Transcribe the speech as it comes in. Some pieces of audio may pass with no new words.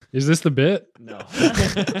Is this the bit? No.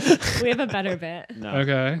 We have a better bit. No.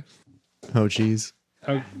 Okay. Oh, jeez.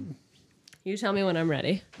 Oh, You tell me when I'm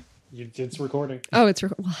ready. it's recording. Oh, it's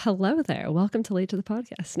well. Hello there. Welcome to Late to the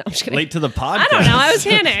Podcast. No, I'm just kidding. Late to the podcast. I don't know. I was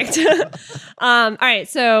panicked. All right.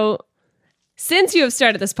 So, since you have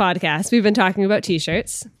started this podcast, we've been talking about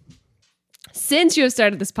T-shirts. Since you have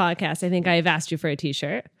started this podcast, I think I have asked you for a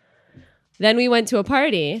T-shirt. Then we went to a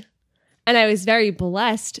party, and I was very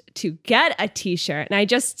blessed to get a T-shirt. And I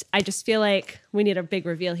just feel like we need a big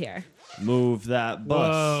reveal here. Move that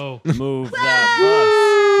bus. Whoa. Move that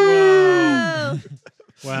Whoa!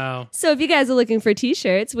 Wow. So, if you guys are looking for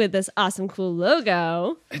T-shirts with this awesome, cool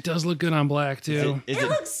logo, It does look good on black, bus. too. Is it it,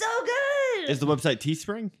 looks so good. is the website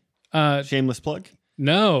Teespring? Shameless plug.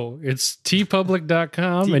 No, it's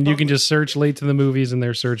tpublic.com, and you can just search Late to the Movies in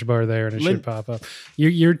their search bar there, and it should pop up.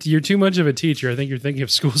 You're too much of a teacher. I think you're thinking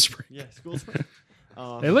of School Spring. Yeah, School Spring.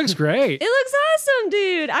 It looks great. It looks awesome,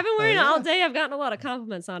 dude. I've been wearing it all day. I've gotten a lot of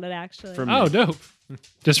compliments on it, actually. From Oh, dope.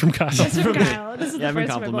 Just from Kyle. From Kyle. This is Yeah, I've the been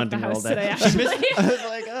first time I left the complimenting her all house day. today, actually. I was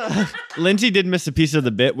like, Lindsay did miss a piece of the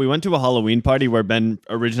bit. We went to a Halloween party where Ben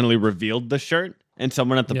originally revealed the shirt, and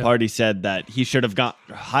someone at the Yeah. party said that he should have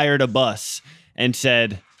hired a bus and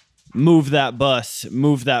said, move that bus,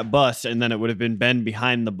 and then it would have been Ben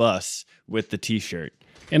behind the bus with the T-shirt.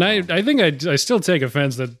 And I think I still take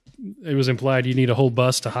offense that it was implied you need a whole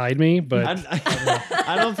bus to hide me, but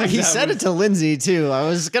I don't think he that said was- it to Lindsay, too. I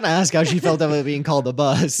was going to ask how she felt about it being called a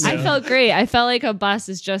bus. I felt great. I felt like a bus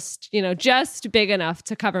is just big enough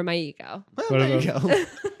to cover my ego. Well, What there you about- go.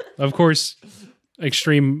 of course,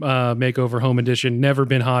 Extreme Makeover Home Edition, never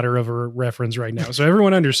been hotter of a reference right now. So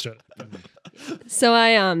everyone understood. So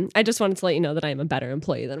I just wanted to let you know that I am a better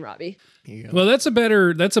employee than Robbie. There you go. Well, that's a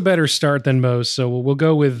better start than most. So we'll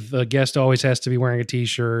go with a guest always has to be wearing a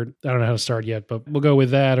T-shirt. I don't know how to start yet, but we'll go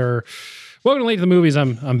with that. Or welcome to Late to the Movies.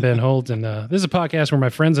 I'm Ben Holt, and this is a podcast where my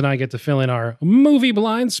friends and I get to fill in our movie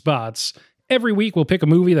blind spots. Every week, we'll pick a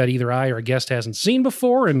movie that either I or a guest hasn't seen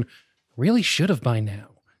before and really should have by now.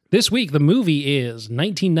 This week, the movie is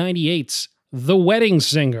 1998's The Wedding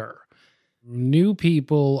Singer. New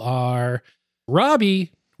people are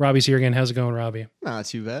Robbie. Robbie's here again. How's it going, Robbie? Not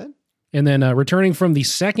too bad. And then returning from the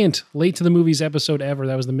second Late to the Movies episode ever,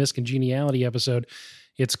 that was the Miscongeniality episode,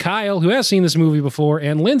 it's Kyle, who has seen this movie before,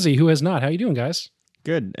 and Lindsay, who has not. How you doing, guys?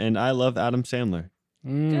 Good, and I love Adam Sandler.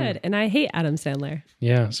 Good. And I hate Adam Sandler.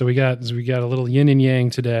 Yeah, so we got a little yin and yang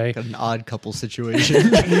today. Got an odd couple situation.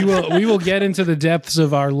 we will get into the depths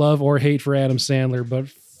of our love or hate for Adam Sandler, but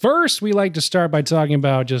first we like to start by talking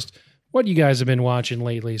about just what you guys have been watching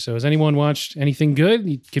lately. So has anyone watched anything good?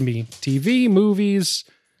 It can be TV, movies,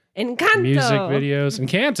 Encanto. music videos, and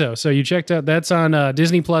Encanto. So you checked out, that's on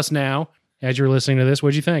Disney Plus now. As you're listening to this,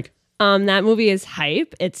 what'd you think? That movie is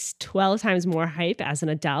hype. It's 12 times more hype as an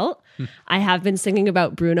adult. I have been singing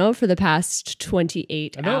about Bruno for the past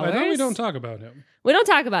 28 hours. I know we don't talk about him. We don't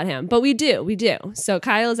talk about him, but we do. We do. So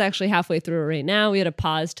Kyle is actually halfway through it right now. We had to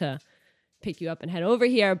pause to pick you up and head over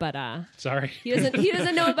here, but Sorry. he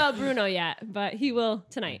doesn't know about Bruno yet, but he will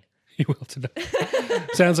tonight. He will today.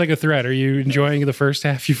 Sounds like a threat. Are you enjoying the first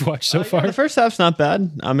half you've watched so far? The first half's not bad.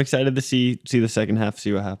 I'm excited to see the second half,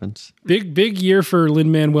 see what happens. Big year for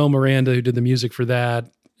Lin-Manuel Miranda, who did the music for that,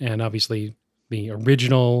 and obviously the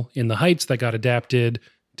original In the Heights that got adapted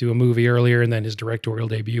to a movie earlier, and then his directorial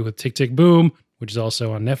debut with Tick, Tick, Boom, which is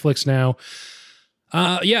also on Netflix now.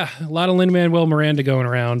 Yeah, a lot of Lin-Manuel Miranda going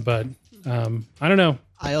around, but I don't know.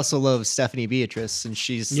 I also love Stephanie Beatrice, and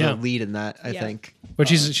she's the lead in that, I think. But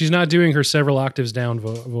she's not doing her several octaves down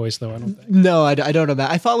voice, though, I don't think. No, I don't know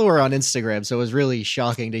that. I follow her on Instagram, so it was really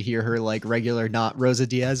shocking to hear her like regular, not Rosa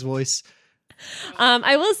Diaz voice.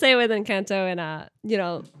 I will say with Encanto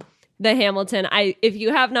and the Hamilton, if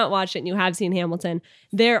you have not watched it and you have seen Hamilton,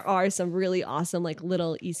 there are some really awesome like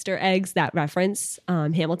little Easter eggs that reference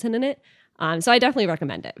Hamilton in it. So I definitely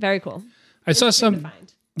recommend it. Very cool. I saw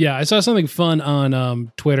something fun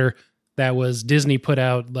on Twitter that was Disney put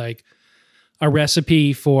out like a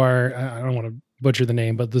recipe for, I don't want to butcher the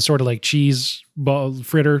name, but the sort of like cheese ball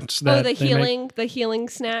fritters. That the they make. healing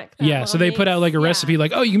snack. that Yeah, so they Mom put out like a makes. recipe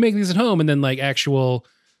like, oh, you can make these at home. And then like actual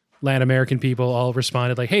Latin American people all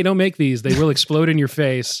responded like, hey, don't make these. They will explode in your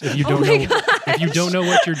face if you don't if you don't know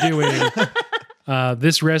what you're doing.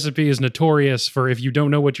 This recipe is notorious for if you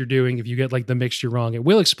don't know what you're doing, if you get like the mixture wrong, it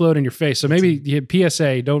will explode in your face. So maybe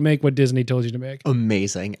PSA, don't make what Disney told you to make.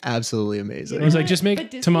 Amazing. Absolutely amazing. It was like, just But make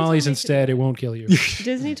Disney tamales told me to instead. do It it. won't kill you.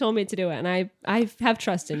 Disney told me to do it, and I have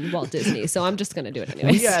trust in Walt Disney, so I'm just gonna do it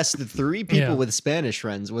anyways. We asked the 3 people Yeah. with Spanish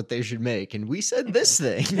friends what they should make, and we said this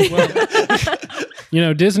thing.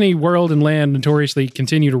 Disney World and Land notoriously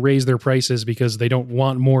continue to raise their prices because they don't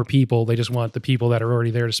want more people. They just want the people that are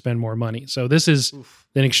already there to spend more money. So this is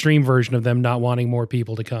an extreme version of them not wanting more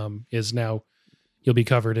people to come. Is now you'll be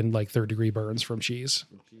covered in like 3rd-degree burns from cheese.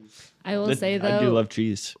 I will say though, I do love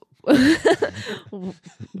cheese.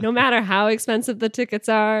 no matter how expensive the tickets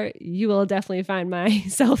are, you will definitely find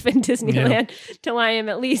myself in Disneyland till I am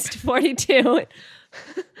at least 42.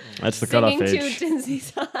 That's the cutoff Singing age. to Disney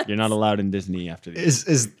songs. You're not allowed in Disney after these.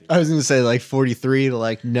 Is I was gonna say like 43 to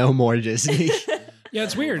like no more Disney. Yeah,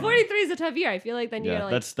 it's weird. 43 is a tough year. I feel like then Yeah,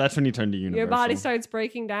 you're like that's when you turn to Universal. your body starts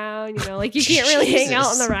breaking down. Like you can't really hang out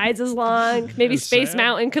on the rides as long. Maybe That's Space sad.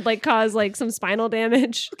 Mountain could like cause like some spinal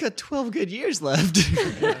damage. We've got 12 good years left.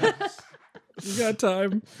 You got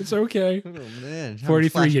time. It's okay. Oh man,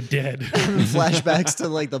 43, you're dead. Flashbacks to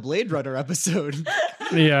like the Blade Runner episode.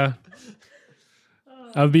 Yeah.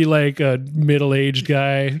 I'd be like a middle-aged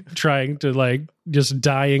guy trying to like just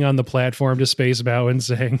dying on the platform to Space Mountain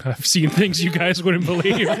saying, I've seen things you guys wouldn't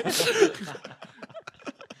believe.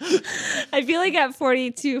 I feel like at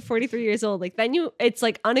 42, 43 years old, like then it's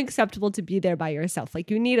like unacceptable to be there by yourself. Like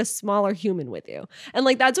you need a smaller human with you. And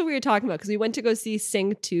like that's what we were talking about because we went to go see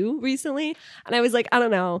Sing 2 recently. And I was like, I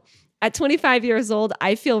don't know. At 25 years old,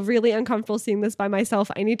 I feel really uncomfortable seeing this by myself.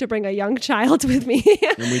 I need to bring a young child with me.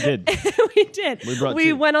 And we did. We did. We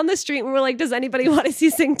two. Went on the street and we were like, does anybody want to see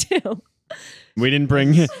Sing 2? We didn't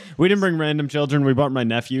bring random children. We brought my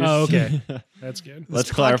nephews. Oh, okay. That's good. Let's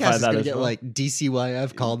This clarify podcast is that gonna as get well. like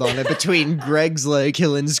DCYF called on it between Greg's like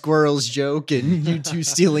killing squirrels joke and you two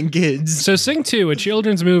stealing kids. So Sing 2, a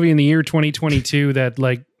children's movie in the year 2022 that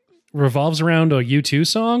like revolves around a U2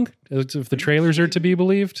 song, if the trailers are to be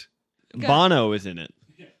believed. Bono is in it.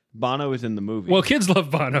 Bono is in the movie. Well, kids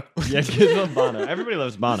love Bono. yeah, kids love Bono. Everybody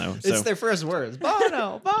loves Bono. So. It's their first words.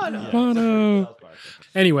 Bono, Bono. Bono.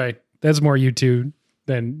 Anyway, that's more U2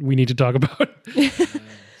 than we need to talk about.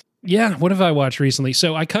 Yeah, what have I watched recently?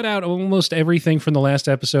 So I cut out almost everything from the last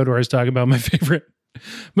episode where I was talking about my favorite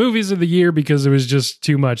movies of the year because it was just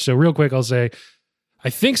too much. So real quick, I'll say, I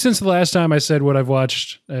think since the last time I said what I've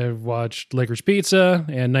watched Licorice Pizza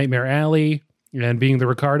and Nightmare Alley and Being the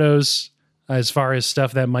Ricardos as far as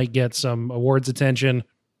stuff that might get some awards attention.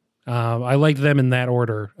 I liked them in that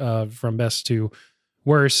order from best to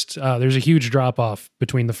worst. There's a huge drop off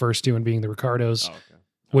between the first two and Being the Ricardos,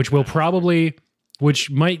 which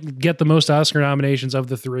might get the most Oscar nominations of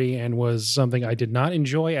the three and was something I did not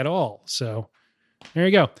enjoy at all. So there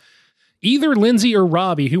you go. Either Lindsay or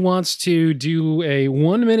Robbie, who wants to do a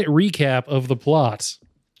 1-minute recap of the plot?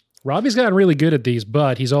 Robbie's gotten really good at these,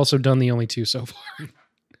 but he's also done the only two so far.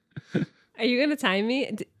 Are you going to time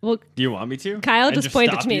me? Well, Do you want me to? Kyle And just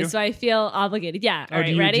pointed stop to me, you? so I feel obligated. Yeah. All right,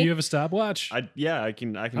 do you, ready? Do you have a stopwatch? I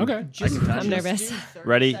can. Okay. I'm nervous.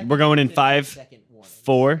 Ready? We're going in 5,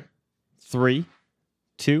 4, 3,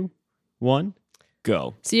 2, 1,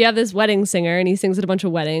 go. So you have this wedding singer and he sings at a bunch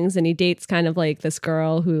of weddings and he dates kind of like this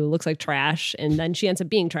girl who looks like trash and then she ends up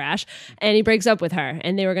being trash and he breaks up with her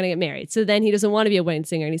and they were going to get married. So then he doesn't want to be a wedding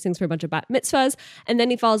singer and he sings for a bunch of bat mitzvahs and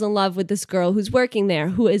then he falls in love with this girl who's working there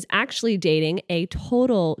who is actually dating a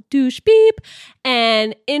total douche beep.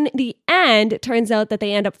 And in the end, it turns out that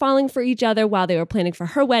they end up falling for each other while they were planning for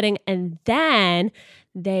her wedding and then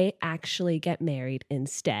they actually get married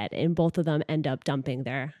instead and both of them end up dumping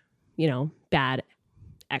their, bad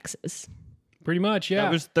exes. Pretty much, yeah.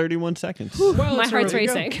 That was 31 seconds. Well, My it's heart's there you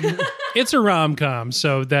go. racing. It's a rom-com,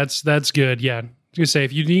 so that's good. Yeah. I was gonna say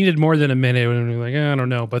if you needed more than a minute, it would be like, I don't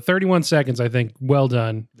know. But 31 seconds, I think, well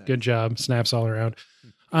done. Good job. Snaps all around.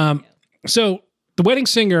 So The Wedding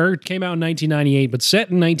Singer came out in 1998, but set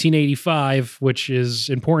in 1985, which is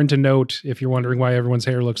important to note if you're wondering why everyone's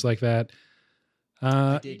hair looks like that.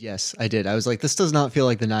 Yes, I did. I was like, this does not feel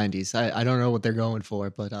like the 90s. I don't know what they're going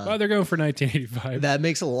for, but Well, they're going for 1985. that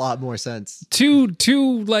makes a lot more sense. Two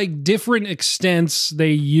like different extents,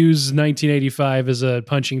 they use 1985 as a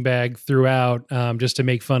punching bag throughout, just to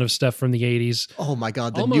make fun of stuff from the 80s. Oh my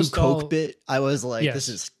God, the Almost new Coke all- bit. I was like, Yes. this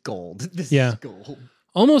is gold. This Yeah. is gold.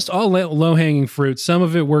 Almost all low-hanging fruit. Some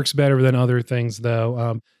of it works better than other things,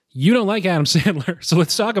 though. You don't like Adam Sandler, so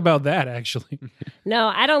let's talk about that, actually. No,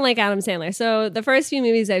 I don't like Adam Sandler. So the first few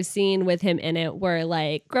movies I've seen with him in it were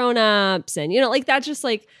like Grown Ups and, like that's just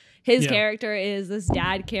like his Yeah. character is this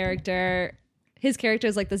dad character. His character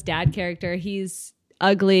is like this dad character. He's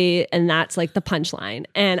ugly and that's like the punchline.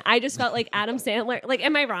 And I just felt like Adam Sandler, like,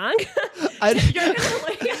 am I wrong? I, You're gonna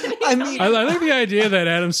look at me. I mean, I like the idea that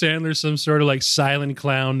Adam Sandler's some sort of like silent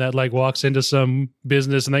clown that like walks into some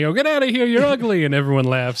business and they go, "Get out of here, you're ugly," and everyone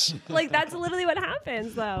laughs. Like that's literally what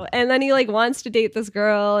happens though. And then he like wants to date this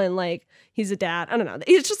girl and like He's a dad. I don't know.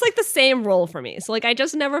 It's just like the same role for me. So like I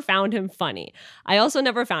just never found him funny. I also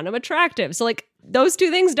never found him attractive. So like those two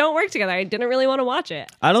things don't work together. I didn't really want to watch it.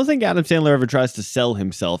 I don't think Adam Sandler ever tries to sell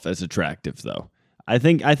himself as attractive, though. I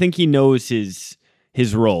think he knows his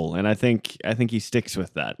role, and I think he sticks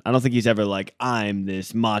with that. I don't think he's ever like, I'm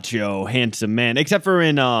this macho, handsome man, except for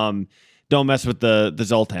in Don't Mess with the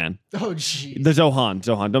Zoltan. Oh, jeez. The Zohan.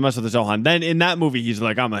 Don't mess with the Zohan. Then in that movie, he's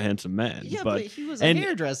like, I'm a handsome man. Yeah, but he was a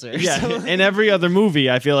hairdresser. Yeah, so- in every other movie,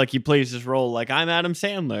 I feel like he plays his role like, I'm Adam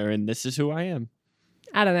Sandler, and this is who I am.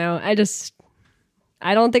 I don't know. I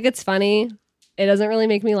don't think it's funny. It doesn't really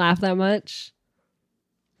make me laugh that much.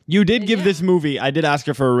 You did give Yeah. this movie, I did ask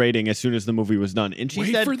her for a rating as soon as the movie was done, and she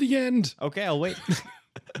Wait said, for the end. okay, I'll wait.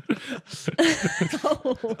 But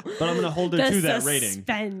I'm going to hold her to that rating.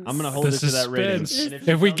 I'm going to hold The her to that rating. suspense. And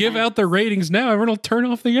If we you give don't- out the ratings now, everyone will turn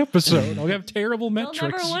off the episode. I'll have terrible They'll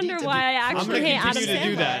metrics. never wonder to why I I'm actually gonna hate Adam continue to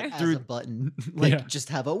do Sandler. that. as through- a button. Like, Yeah. just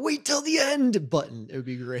have a wait till the end button. It would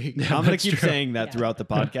be great. I'm going to That's keep true. saying that Yeah. throughout the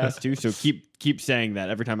podcast, too. So keep saying that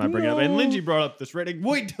every time I bring it up. And Lindsay brought up this rating.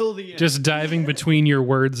 Wait till the end. Just diving between your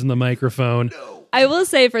words and the microphone. I will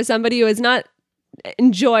say for somebody who has not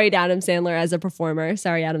enjoyed Adam Sandler as a performer,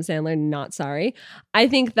 sorry Adam Sandler, not sorry. I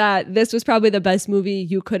think that this was probably the best movie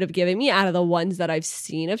you could have given me out of the ones that I've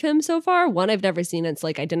seen of him so far. One I've never seen. It's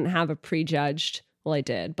like I didn't have a prejudged, well I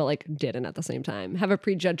did, but like didn't at the same time have a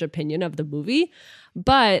prejudged opinion of the movie.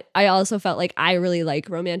 But I also felt like I really like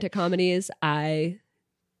romantic comedies. I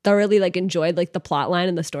thoroughly like enjoyed like the plot line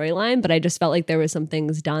and the storyline, but I just felt like there was some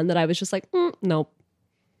things done that I was just like, nope.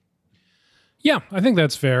 Yeah, I think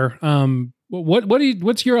that's fair.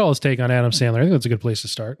 What's your all's take on Adam Sandler? I think that's a good place to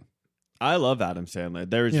start. I love Adam Sandler.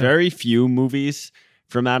 There's Yeah. very few movies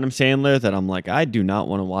from Adam Sandler that I'm like, I do not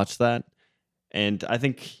want to watch that. And I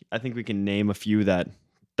think we can name a few that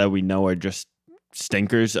we know are just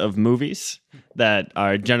stinkers of movies that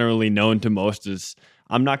are generally known to most as,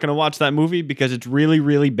 I'm not going to watch that movie because it's really,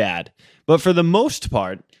 really bad. But for the most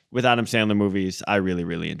part, with Adam Sandler movies, I really,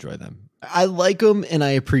 really enjoy them. I like him and I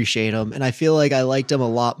appreciate him, and I feel like I liked him a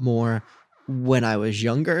lot more when I was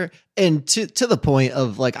younger. And to the point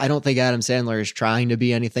of like, I don't think Adam Sandler is trying to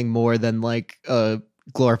be anything more than like a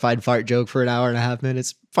glorified fart joke for an hour and a half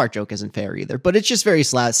minutes. Fart joke isn't fair either, but it's just very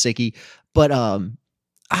slapsticky. But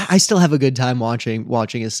I still have a good time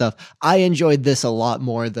watching his stuff. I enjoyed this a lot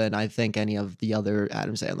more than I think any of the other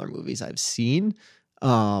Adam Sandler movies I've seen.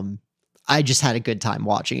 I just had a good time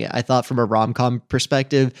watching it. I thought from a rom-com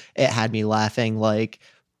perspective, it had me laughing like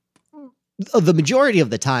the majority of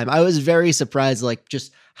the time. I was very surprised, like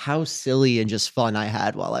just how silly and just fun I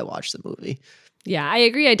had while I watched the movie. Yeah, I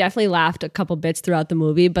agree. I definitely laughed a couple bits throughout the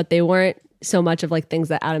movie, but they weren't so much of like things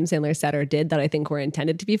that Adam Sandler said or did that I think were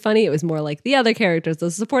intended to be funny. It was more like the other characters, the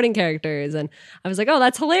supporting characters. And I was like, oh,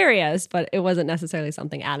 that's hilarious. But it wasn't necessarily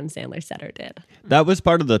something Adam Sandler said or did. That was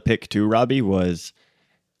part of the pick too, Robbie, was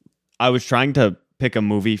I was trying to pick a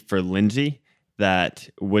movie for Lindsay that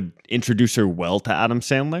would introduce her well to Adam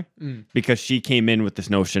Sandler because she came in with this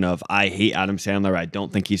notion of, I hate Adam Sandler. I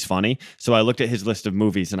don't think he's funny. So I looked at his list of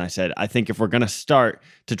movies and I said, I think if we're going to start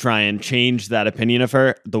to try and change that opinion of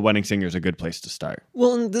her, The Wedding Singer is a good place to start.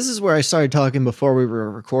 Well, and this is where I started talking before we were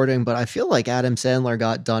recording, but I feel like Adam Sandler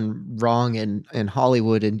got done wrong in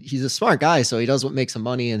Hollywood, and he's a smart guy, so he does what makes him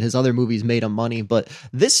money, and his other movies made him money. But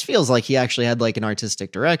this feels like he actually had like an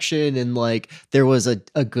artistic direction, and like there was a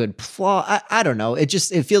good plot. I don't know. It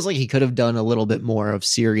feels like he could have done a little bit more of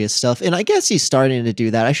serious stuff, and I guess he's starting to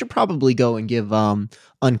do that. I should probably go and give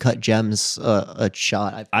Uncut Gems a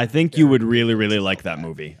shot. I think you would really, really like that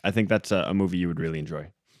movie. I think that's a movie you would really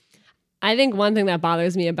enjoy. I think one thing that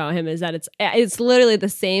bothers me about him is that it's literally the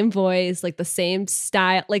same voice, like the same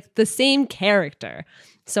style, like the same character.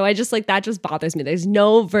 So I just like that just bothers me. There's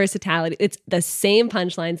no versatility. It's the same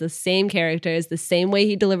punchlines, the same characters, the same way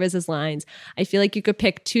he delivers his lines. I feel like you could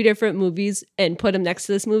pick two different movies and put him next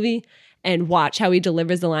to this movie and watch how he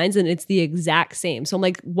delivers the lines, and it's the exact same. So I'm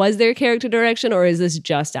like, was there character direction, or is this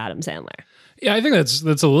just Adam Sandler? Yeah, I think that's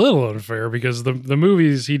a little unfair because the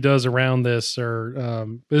movies he does around this are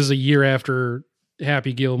this is a year after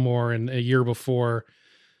Happy Gilmore and a year before.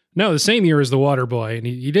 No, the same year as The Waterboy, and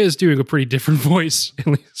he is doing a pretty different voice,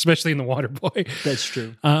 especially in The Waterboy. That's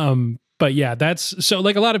true. But yeah, that's so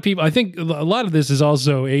like a lot of people. I think a lot of this is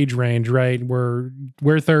also age range, right? We're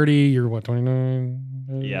 30. You're what, 29?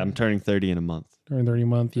 Yeah, I'm turning 30 in a month. Turning 30 a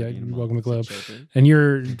month. Yeah, 30 in a you're month. welcome to the club. Children. And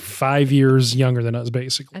you're 5 years younger than us,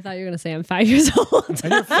 basically. I thought you were going to say I'm 5 years old.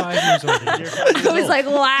 And you're 5 years older. I was like,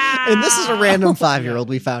 wow. And this is a random 5-year-old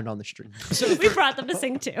we found on the street. We brought them to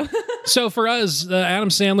sing too. So for us, the Adam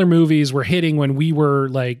Sandler movies were hitting when we were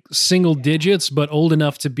like single digits, but old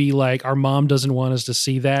enough to be like, our mom doesn't want us to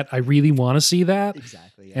see that. I really want to see that.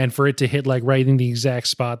 Exactly. Yeah. And for it to hit like right in the exact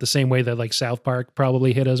spot, the same way that like South Park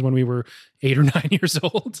probably hit us when we were 8 or 9 years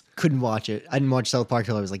old. Couldn't watch it. I didn't watch South Park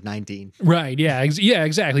till I was like 19. Right. Yeah. Yeah,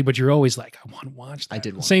 exactly. But you're always like, I want to watch that. I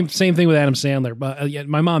did want to Same thing with Adam Sandler. But yeah,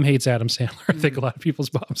 my mom hates Adam Sandler. I think a lot of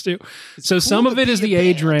people's moms do. So some cool of to it is pee the your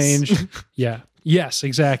age pants. range. Yeah. Yes,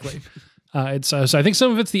 exactly. So I think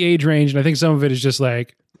some of it's the age range, and I think some of it is just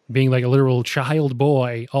like being like a literal child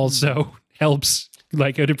boy also helps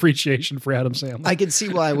like an appreciation for Adam Sandler. I can see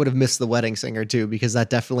why I would have missed The Wedding Singer too, because that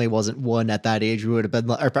definitely wasn't one at that age. We would have been,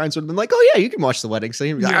 our parents would have been like, "Oh yeah, you can watch The Wedding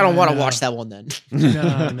Singer." Like, I don't want to watch that one then.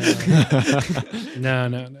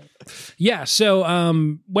 No. Yeah,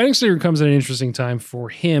 so Wedding Singer comes at an interesting time for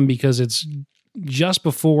him because it's just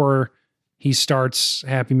before he starts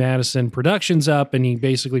Happy Madison Productions up, and he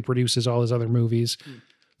basically produces all his other movies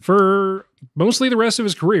for mostly the rest of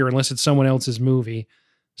his career, unless it's someone else's movie.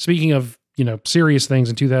 Speaking of, serious things,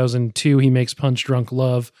 in 2002, he makes Punch Drunk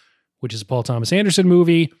Love, which is a Paul Thomas Anderson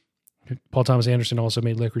movie. Paul Thomas Anderson also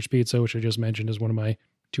made Licorice Pizza, which I just mentioned is one of my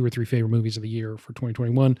 2 or 3 favorite movies of the year for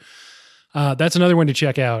 2021. That's another one to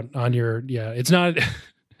check out on your, it's not,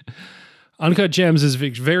 Uncut Gems is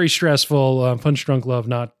very stressful. Punch Drunk Love,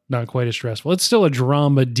 not quite as stressful. It's still a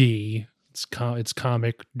dramedy. It's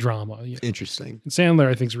comic drama. Yeah. Interesting. Sandler,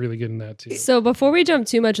 I think, is really good in that too. So before we jump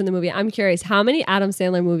too much in the movie, I'm curious, how many Adam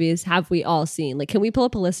Sandler movies have we all seen? Like, can we pull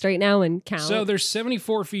up a list right now and count? So there's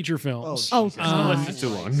 74 feature films. Oh, This is too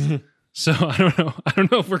long. So I don't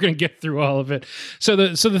know if we're going to get through all of it. So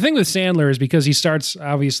the thing with Sandler is because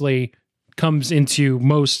he comes into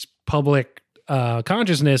most public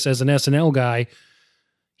consciousness as an SNL guy,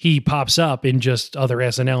 he pops up in just other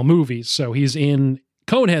SNL movies. So he's in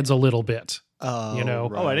Coneheads a little bit. Oh,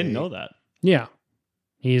 Oh, I didn't know that. Yeah.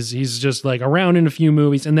 He's just like around in a few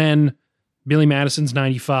movies, and then Billy Madison's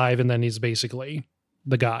 95, and then he's basically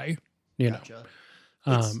the guy, Gotcha.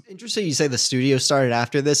 It's interesting you say the studio started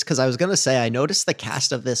after this, because I was going to say I noticed the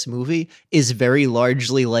cast of this movie is very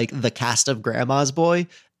largely like the cast of Grandma's Boy,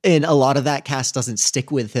 and a lot of that cast doesn't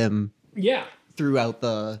stick with him Yeah. throughout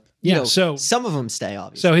the... So some of them stay,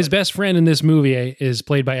 obviously. So his best friend in this movie is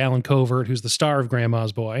played by Alan Covert, who's the star of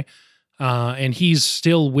Grandma's Boy. And he's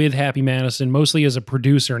still with Happy Madison, mostly as a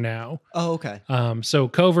producer now. Oh, okay. So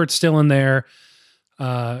Covert's still in there.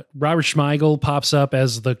 Robert Schmeigel pops up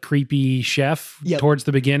as the creepy chef towards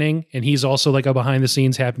the beginning, and he's also like a behind the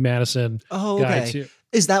scenes Happy Madison guy too.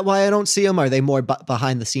 Is that why I don't see him? Are they more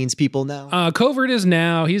behind the scenes people now? Covert is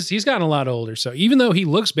now. He's gotten a lot older. So even though he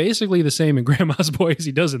looks basically the same in Grandma's Boy as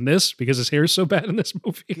he does in this, because his hair is so bad in this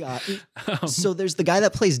movie. So there's the guy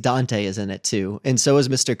that plays Dante is in it too, and so is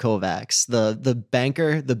Mr. Kovacs, the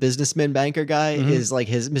banker, the businessman banker guy is like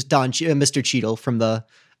his Mr. Cheadle from the.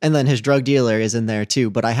 And then his drug dealer is in there too,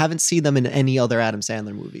 but I haven't seen them in any other Adam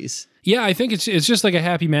Sandler movies. Yeah, I think it's just like a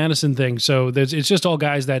Happy Madison thing. So it's just all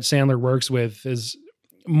guys that Sandler works with is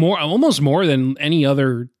almost more than any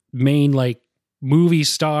other main like movie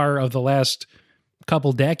star of the last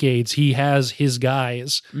couple decades. He has his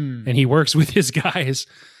guys and he works with his guys.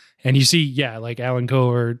 And you see, like Alan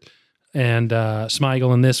Covert and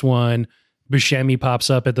Smigel in this one. Buscemi pops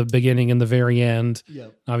up at the beginning and the very end.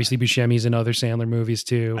 Yep. Obviously, Buscemi's in other Sandler movies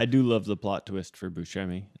too. I do love the plot twist for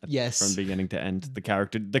Buscemi. Yes. From beginning to end. The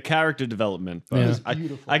character development. But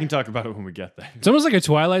Yeah. I can talk about it when we get there. It's almost like a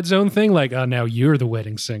Twilight Zone thing. Like, oh, now you're the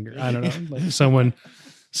wedding singer. I don't know. Like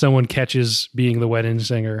someone catches being the wedding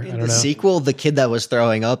singer. I In don't the know. sequel, the kid that was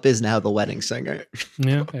throwing up is now the wedding singer.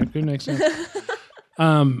 Yeah, it could make sense.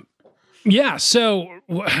 Yeah, so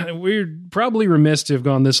we're probably remiss to have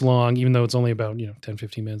gone this long, even though it's only about 10,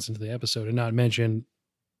 15 minutes into the episode, and not mention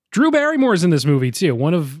Drew Barrymore's in this movie too.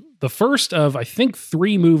 One of the first of, I think,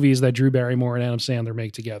 3 movies that Drew Barrymore and Adam Sandler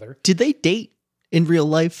make together. Did they date in real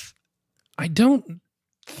life? I don't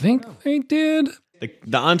think they did.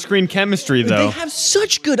 The on-screen chemistry, though. They have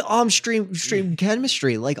such good on-stream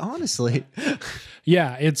chemistry. Like, honestly.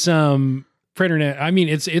 Yeah, it's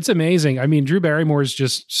it's amazing. I mean, Drew Barrymore is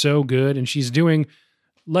just so good, and she's doing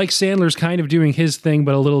like Sandler's kind of doing his thing,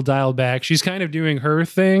 but a little dialed back. She's kind of doing her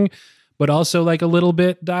thing, but also like a little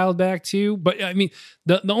bit dialed back too. But I mean,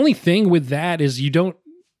 the only thing with that is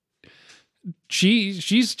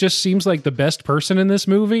she's just seems like the best person in this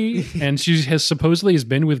movie, and she has supposedly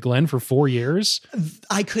been with Glenn for 4 years.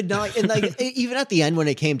 I could not, and like even at the end when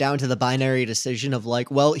it came down to the binary decision of like,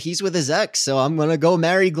 well, he's with his ex, so I'm gonna go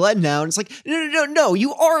marry Glenn now, and it's like, no,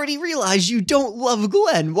 you already realize you don't love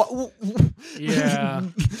Glenn. Yeah.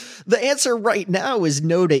 The answer right now is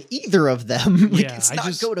no to either of them. Like, Yeah, it's I not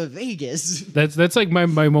just- go to Vegas. That's like my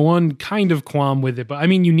one kind of qualm with it. But I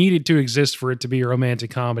mean, you need it to exist for it to be a romantic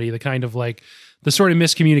comedy. The kind of like the sort of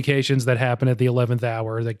miscommunications that happen at the 11th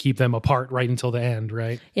hour that keep them apart right until the end,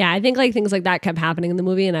 right? Yeah, I think like things like that kept happening in the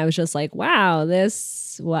movie, and I was just like, wow,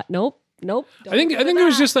 nope. I think there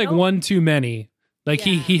was just like one too many. Like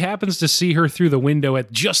Yeah. he happens to see her through the window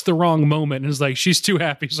at just the wrong moment and is like, she's too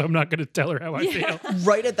happy, so I'm not going to tell her how I feel.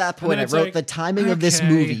 Right at that point, I it's wrote like, the timing of this okay.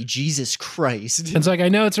 movie. Jesus Christ. It's like, I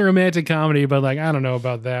know it's a romantic comedy, but like, I don't know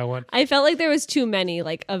about that one. I felt like there was too many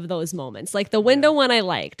like of those moments. Like the window one I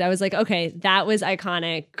liked. I was like, okay, that was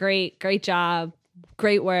iconic. Great job.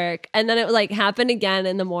 Great work. And then it like happened again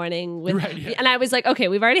in the morning with Right, yeah. and I was like, okay,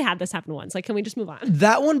 we've already had this happen once. Like, can we just move on?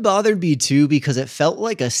 That one bothered me too because it felt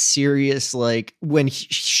like a serious like when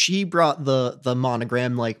she brought the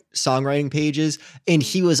monogram like songwriting pages and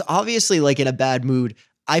he was obviously like in a bad mood.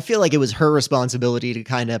 I feel like it was her responsibility to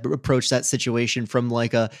kind of approach that situation from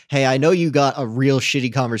like a, hey, I know you got a real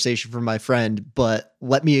shitty conversation from my friend, but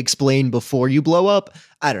let me explain before you blow up.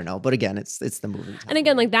 I don't know. But again, it's the movie. And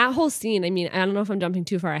again, like that whole scene, I mean, I don't know if I'm jumping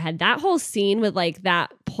too far ahead. That whole scene with like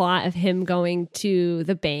that plot of him going to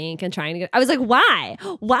the bank and trying to get, I was like, why?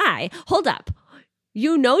 Why? Hold up.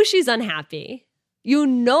 You know she's unhappy. You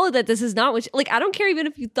know that this is not what, like, I don't care even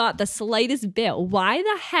if you thought the slightest bit. Why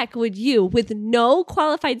the heck would you, with no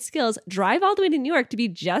qualified skills, drive all the way to New York to be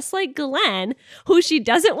just like Glenn, who she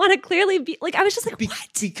doesn't want to clearly be? Like, I was just like, what?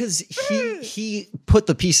 Because he put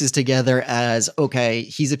the pieces together as, okay,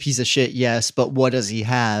 he's a piece of shit, yes, but what does he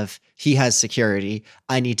have? He has security.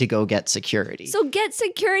 I need to go get security. So get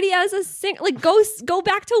security as a singer. Like, go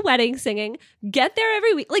back to wedding singing. Get there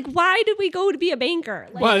every week. Like, why did we go to be a banker?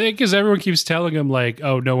 Like, Well, I think because everyone keeps telling him like,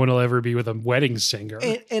 oh, no one will ever be with a wedding singer.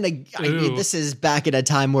 And I mean, Ooh. this is back at a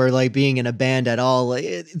time where like being in a band at all,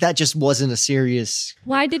 like, that just wasn't a serious.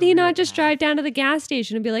 why did he not just drive down to the gas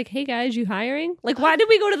station and be like, hey guys, you hiring? Like, why did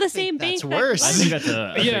we go to the same bank? that's that worse. I Glenn- think that's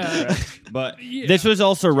a Yeah. big stretch. But this was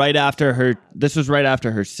also right after her. This was right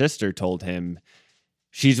after her sister told him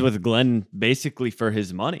she's with Glenn basically for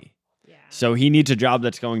his money. Yeah. So he needs a job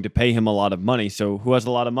that's going to pay him a lot of money. So who has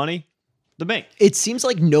a lot of money? The bank. It seems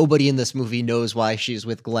like nobody in this movie knows why she's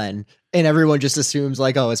with Glenn, and everyone just assumes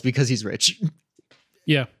like, oh, it's because he's rich.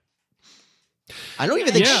 Yeah. I don't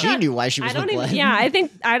even think Yeah. she knew why she was I don't with even. Glenn. Yeah,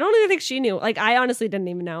 I don't even think she knew. Like, I honestly didn't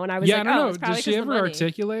even know, and I was Yeah, like, I don't oh, know. it's probably Does she 'cause of ever money.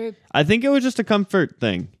 articulate? I think it was just a comfort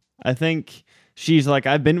thing. I think she's like,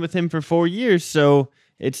 I've been with him for 4 years, so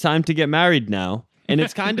it's time to get married now. And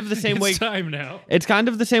it's kind of the same way. It's time now. It's kind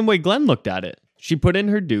of the same way Glenn looked at it. She put in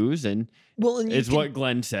her dues, and Well, and it's what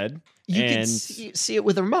Glenn said. you can And see it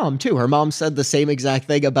with her mom too. Her mom said the same exact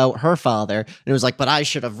thing about her father, and it was like, "But I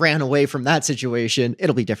should have ran away from that situation."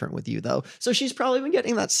 It'll be different with you though. So she's probably been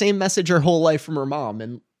getting that same message her whole life from her mom,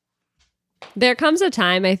 and There comes a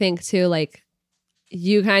time, I think, too, like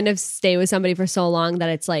you kind of stay with somebody for so long that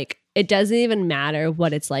it's like it doesn't even matter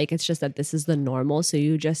what it's like. It's just that this is the normal, so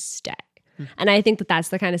you just stay. And I think that that's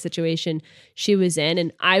the kind of situation she was in.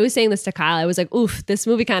 And I was saying this to Kyle. I was like, oof, this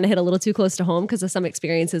movie kind of hit a little too close to home because of some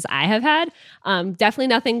experiences I have had. Definitely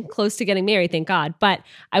nothing close to getting married, thank God. But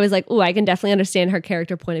I was like, ooh, I can definitely understand her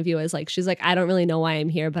character point of view as like, she's like, I don't really know why I'm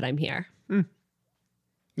here, but I'm here.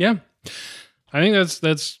 Yeah. I think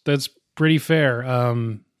that's pretty fair. I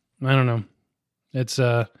don't know. It's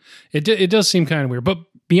it does seem kind of weird, but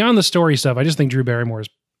beyond the story stuff, I just think Drew Barrymore is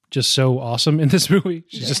just so awesome in this movie.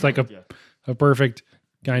 She's just like a perfect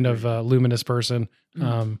kind of luminous person.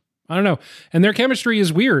 I don't know. And their chemistry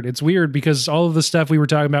is weird. It's weird because all of the stuff we were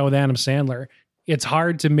talking about with Adam Sandler, it's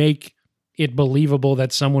hard to make it believable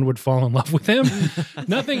that someone would fall in love with him.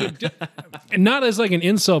 Nothing, not as like an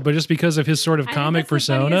insult, but just because of his sort of comic I think that's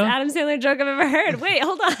the persona. funniest Adam Sandler joke I've ever heard. Wait,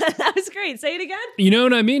 hold on. That was great. Say it again. You know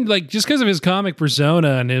what I mean? Like just because of his comic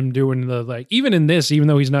persona and him doing the like, even in this, even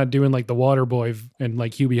though he's not doing like the water boy and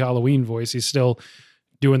like Hubie Halloween voice, he's still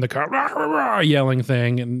doing the rah, rah, rah, yelling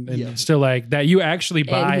thing and still like that. You actually And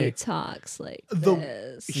he buy. talks like The-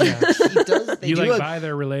 this. Yeah. he does. They You do like a buy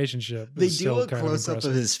their relationship. They It's do still a kind close up of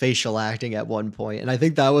impressive. his facial acting at one point, and I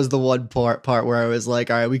think that was the one part where I was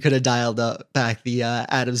like, all right, we could have dialed up back the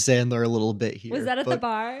Adam Sandler a little bit here. Was that at the but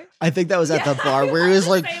bar? I think that was at the bar where he was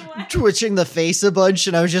like Same way. twitching the face a bunch,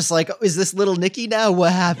 and I was just like, is this little Nicky now?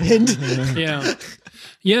 What happened? Yeah.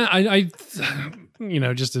 Yeah. I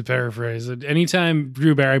just to paraphrase it, anytime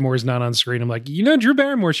Drew Barrymore is not on screen, I'm like, Drew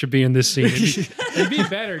Barrymore should be in this scene. It'd be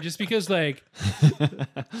better just because like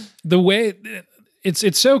the way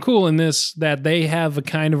it's so cool in this that they have a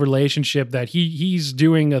kind of relationship that he's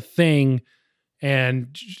doing a thing.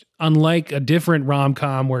 And unlike a different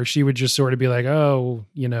rom-com where she would just sort of be like, oh,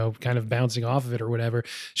 kind of bouncing off of it or whatever,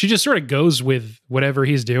 she just sort of goes with whatever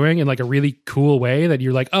he's doing in like a really cool way that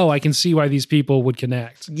you're like, oh, I can see why these people would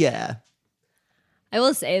connect. Yeah. I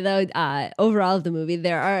will say though, overall of the movie,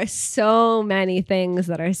 there are so many things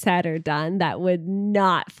that are said or done that would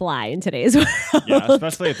not fly in today's world. Yeah,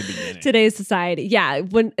 especially at the beginning. Today's society. Yeah.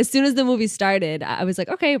 As soon as the movie started, I was like,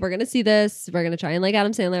 okay, we're going to see this. We're going to try and like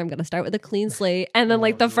Adam Sandler. I'm going to start with a clean slate. And then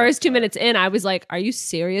like the first 2 minutes in, I was like, are you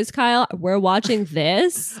serious, Kyle? We're watching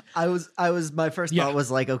this? My first thought was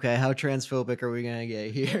like, okay, how transphobic are we going to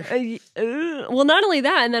get here? Well, not only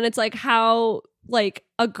that, and then it's like, how like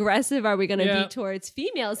aggressive are we going to be towards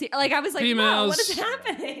females? Like I was like, whoa, what is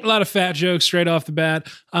happening? A lot of fat jokes straight off the bat.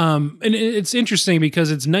 And it's interesting because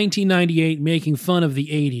it's 1998 making fun of the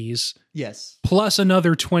 80s. Yes. Plus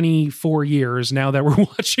another 24 years now that we're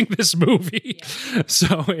watching this movie. Yeah.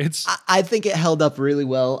 So it's... I think it held up really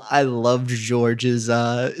well. I loved George's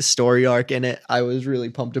story arc in it. I was really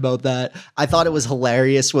pumped about that. I thought it was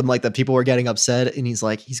hilarious when like the people were getting upset and he's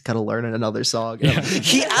like, he's got to learn another song. Yeah.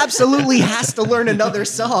 He absolutely has to learn another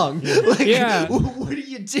song. Like, what are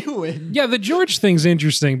you doing? Yeah, the George thing's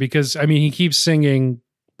interesting because, I mean, he keeps singing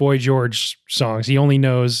Boy George songs. He only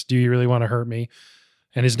knows, Do You Really Want to Hurt Me?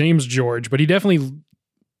 And his name's George, but he definitely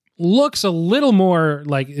looks a little more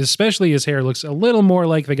like, especially his hair looks a little more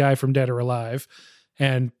like the guy from Dead or Alive.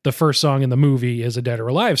 And the first song in the movie is a Dead or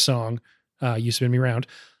Alive song, You Spin Me Round.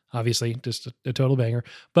 Obviously, just a total banger.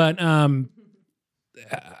 But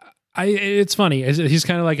it's funny. He's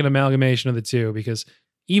kind of like an amalgamation of the two because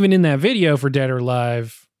even in that video for Dead or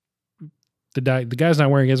Alive, the guy's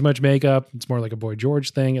not wearing as much makeup. It's more like a Boy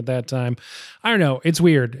George thing at that time. I don't know. It's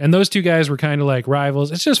weird. And those two guys were kind of like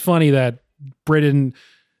rivals. It's just funny that Britain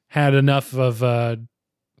had enough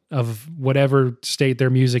of whatever state their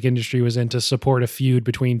music industry was in to support a feud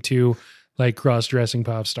between two like cross-dressing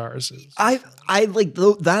pop stars. I like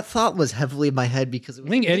that thought was heavily in my head because I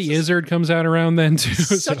think Eddie Izzard comes out around then too.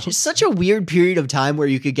 Such a weird period of time where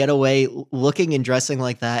you could get away looking and dressing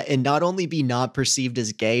like that and not only be not perceived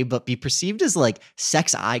as gay, but be perceived as like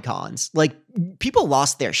sex icons. Like people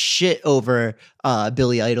lost their shit over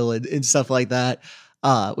Billy Idol and stuff like that.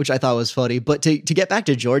 Which I thought was funny. But to get back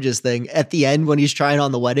to George's thing, at the end when he's trying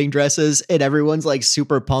on the wedding dresses and everyone's like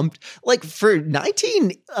super pumped, like for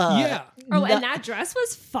 19... and that dress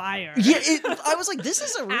was fire. Yeah, I was like, this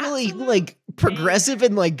is a really like progressive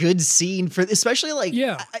and like good scene for, especially like,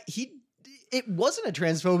 it wasn't a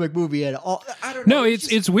transphobic movie at all. I don't know. No,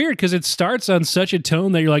 it's weird because it starts on such a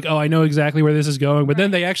tone that you're like, oh, I know exactly where this is going. But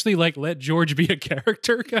then they actually like let George be a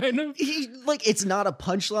character, kind of. It's not a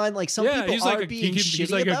punchline. Like some people he's are like being shitty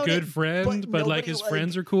he's like about a good it, friend, but like his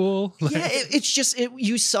friends are cool. Like, it's just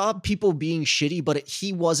you saw people being shitty, but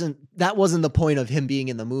that wasn't the point of him being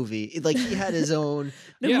in the movie. Like he had his own.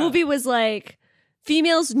 The movie was like,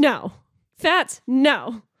 females, no. Fats,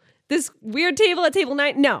 no. This weird table at table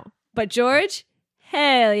 9, no. But George,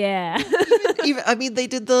 hell yeah. even I mean, they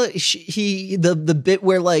did the bit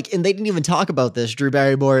where like, and they didn't even talk about this, Drew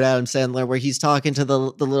Barrymore and Adam Sandler, where he's talking to the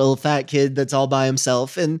little fat kid that's all by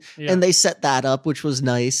himself. And they set that up, which was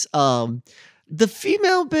nice. The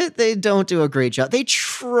female bit, they don't do a great job. They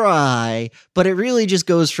try, but it really just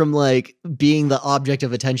goes from like being the object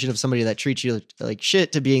of attention of somebody that treats you like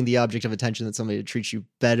shit to being the object of attention that somebody that treats you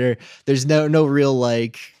better. There's no real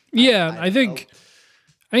like, I think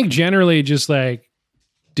generally just like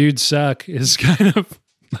dudes suck is kind of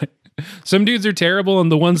like some dudes are terrible and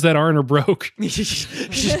the ones that aren't are broke.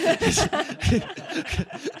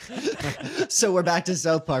 So we're back to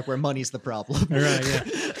South Park where money's the problem. Right,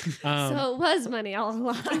 yeah. So it was money all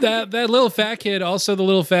along. That little fat kid, also the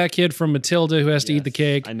little fat kid from Matilda who has to eat the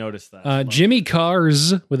cake. I noticed that. Jimmy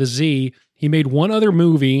Cars with a Z. He made one other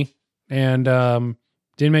movie and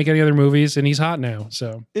didn't make any other movies, and he's hot now.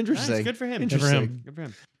 So interesting. Nice. Good for him. Interesting. Good for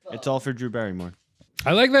him. It's all for Drew Barrymore.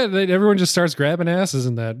 I like that everyone just starts grabbing asses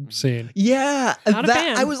in that scene. Yeah, Not a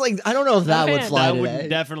fan. I was like, I don't know if that would fly. That today. would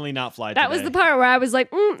definitely not fly. That today. was the part where I was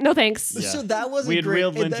like, no thanks. Yeah. So that wasn't We had great.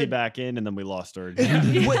 reeled And Lindsay then- back in, and then we lost her.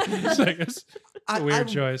 a weird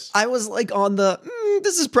choice. I was like on the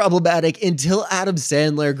this is problematic until Adam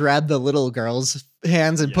Sandler grabbed the little girl's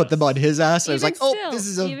hands and put them on his ass. I was Even like, oh, still, this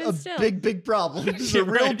is even a still. big problem. This is a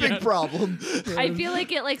real Right, big yeah. problem. I feel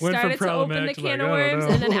like it Went started from to open the problematic to can like, of I don't worms,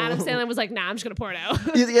 know. and then Adam Sandler was like, "Nah, I'm just gonna pour it out."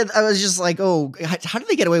 Yeah, I was just like, oh, how did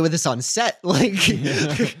they get away with this on set? Like,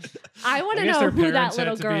 I want I to guess know their who that parents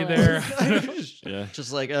little had to girl be there. is. Yeah.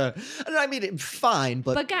 just like, I mean, fine,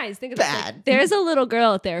 but But guys, think of this. bad. Like, there's a little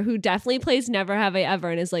girl out there who definitely plays Never Have I Ever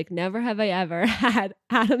and is like, never have I ever had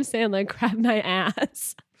Adam Sandler grab my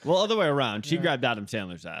ass. Well, other way around. She grabbed Adam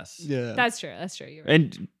Sandler's ass. yeah. That's true. That's true. You're right.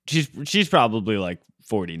 And she's probably like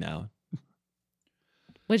 40 now.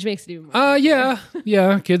 Which makes it even more.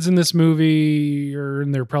 Yeah. Kids in this movie are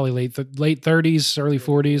in their probably late 30s, early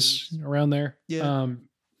 40s, around there.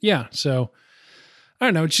 Yeah. So I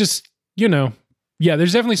don't know. It's just,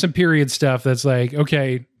 there's definitely some period stuff that's like,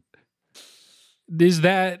 okay, is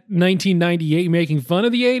that 1998 making fun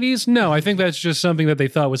of the 80s? No, I think that's just something that they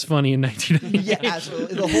thought was funny in 1998. Yeah,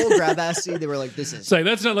 absolutely. The whole grab ass scene, they were like, this is It's like,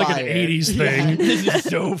 that's not like fire. an 80s Yeah. thing. This is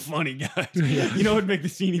so funny, guys. You know what would make the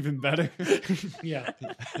scene even better? Yeah.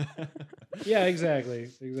 Yeah, exactly.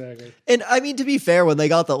 And I mean, to be fair, when they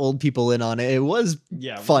got the old people in on it, it was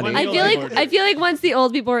Yeah. funny. I Well, feel like- like once the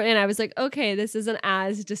old people were in, I was like, okay, this isn't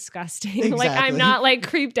as disgusting. Like I'm Exactly. not like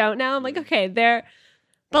creeped out now. I'm like, okay, they're.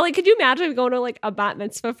 But like, could you imagine going to like a bat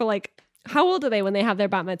mitzvah for like, how old are they when they have their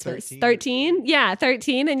bat mitzvahs? 13? Yeah,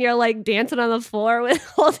 13. And you're like dancing on the floor with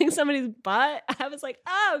holding somebody's butt. I was like,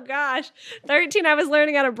 oh gosh, 13. I was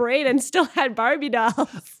learning how to braid and still had Barbie dolls.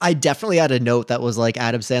 I definitely had a note that was like,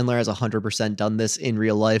 Adam Sandler has 100% done this in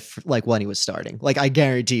real life, like when he was starting. Like, I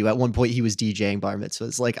guarantee you, at one point he was DJing bar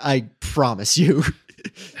mitzvahs. Like, I promise you.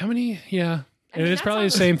 How many? Yeah. I mean, And it's that probably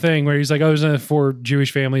the sounds- same thing where he's like, oh, there's 4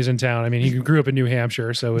 Jewish families in town. I mean, he grew up in New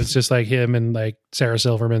Hampshire, so it's just like him and like Sarah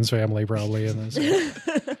Silverman's family probably. And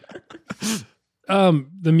this.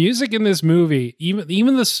 The music in this movie,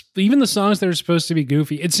 even the songs that are supposed to be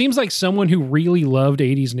goofy, it seems like someone who really loved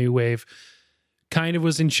 80s new wave kind of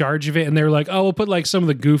was in charge of it. And they were like, oh, we'll put like some of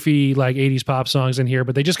the goofy like 80s pop songs in here,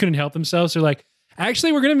 but they just couldn't help themselves. They're like,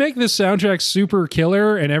 actually, we're going to make this soundtrack super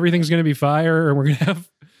killer and everything's going to be fire. And we're going to have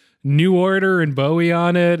New Order and Bowie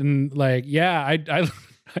on it. And like, yeah, I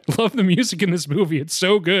love the music in this movie. It's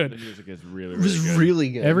so The good. music is really, It really was good. really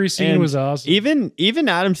good. Every scene And was awesome. Even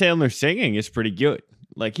Adam Sandler singing is pretty good.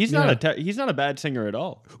 Like he's not he's not a bad singer at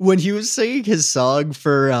all. When he was singing his song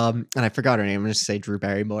for, and I forgot her name, I'm going to say Drew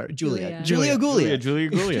Barrymore. Julia Julia. Gulia. Julia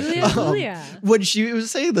Gulia. Julia. When she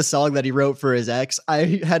was saying the song that he wrote for his ex,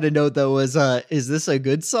 I had a note that was, is this a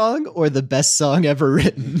good song or the best song ever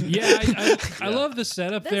written? Yeah, I love the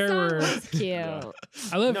setup This there. song Where was cute.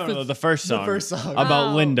 I love No, the first song. The first song. About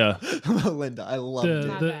Oh. Linda. Linda, I loved it.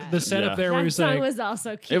 My the bad. setup Yeah. there where That he's song like, was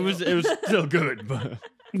also cute. It was still good, but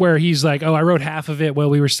where he's like, oh, I wrote half of it while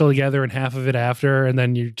we were still together and half of it after, and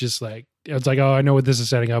then you just like, it's like, oh, I know what this is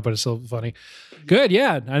setting up, but it's still funny. Good,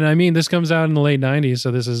 yeah, and I mean, this comes out in the late '90s, so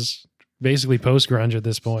this is basically post grunge at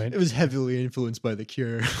this point. It was heavily influenced by The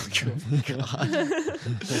Cure. Oh my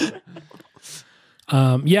God.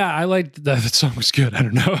 Yeah, I liked that song was good. I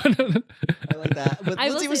don't know. I like that. But I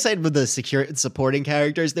will Lindsay was say- saying with the supporting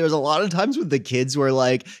characters, there was a lot of times with the kids where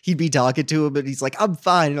like he'd be talking to him and he's like, I'm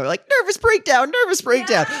fine. And they're like, nervous breakdown.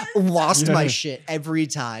 Yes! Lost my Yeah. shit every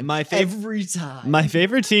time. My every time. my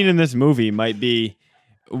favorite scene in this movie might be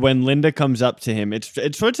when Linda comes up to him. It's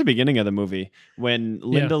towards the beginning of the movie when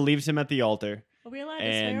Linda leaves him at the altar. Are we allowed to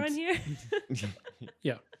And- swear on here?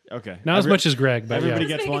 Yeah, Okay. not as much as Greg, but everybody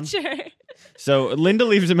yeah. gets one. Sure. So Linda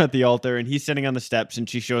leaves him at the altar, and he's sitting on the steps, and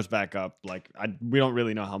she shows back up. Like we don't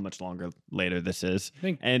really know how much longer later this is.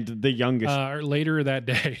 think- And the youngest, Later that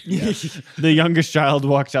day. the youngest child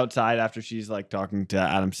walks outside after she's like talking to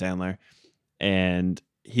Adam Sandler, and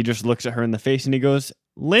he just looks at her in the face, and he goes,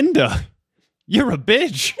 "Linda, you're a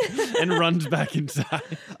bitch," and runs back inside.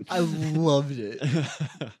 I loved it.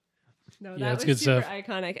 No, Yeah, that it's was good super stuff.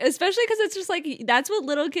 iconic. Especially because it's just like that's what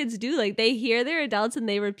little kids do. Like they hear their adults and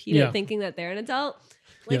they repeat Yeah. it, thinking that they're an adult.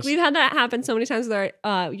 Like Yes. we've had that happen so many times with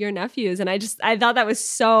our your nephews, and I thought that was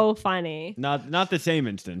so funny. Not the same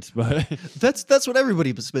instance, but That's what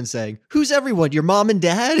everybody's been saying. Who's everyone? Your mom and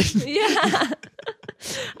dad? Yeah.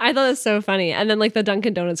 I thought it was so funny. And then like the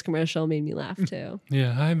Dunkin' Donuts commercial made me laugh too.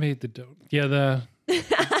 Yeah, I made the donut. Yeah,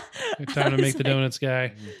 the time to make the donuts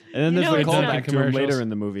guy. and then You there's know a it's callback not. to him later Commercials. in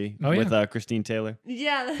the movie Oh, with yeah. Christine Taylor.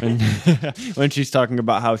 Yeah. when she's talking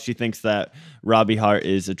about how she thinks that Robbie Hart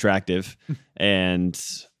is attractive, and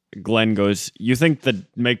Glenn goes, "You think that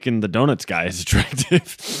making the donuts guy is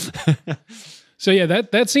attractive?" So yeah,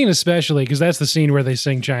 that scene especially because that's the scene where they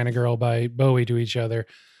sing "China Girl" by Bowie to each other.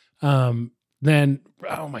 Then,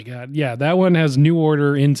 oh my God. Yeah, that one has New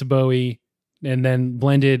Order into Bowie and then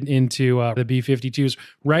blended into the B-52s.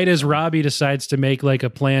 Right as Robbie decides to make like a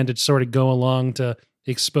plan to sort of go along to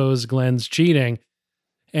expose Glenn's cheating.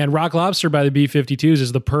 And Rock Lobster by the B-52s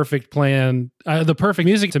is the perfect plan, the perfect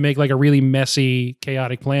music to make like a really messy,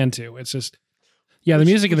 chaotic plan to. It's just, yeah, the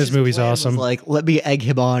music in this movie is awesome. Like, let me egg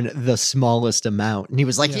him on the smallest amount. And he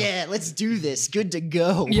was like, yeah, let's do this. Good to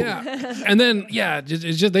go. Yeah. And then, yeah,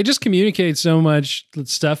 they just communicate so much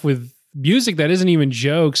stuff with music that isn't even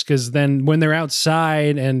jokes. Because then when they're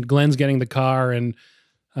outside and Glenn's getting the car and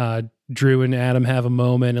Drew and Adam have a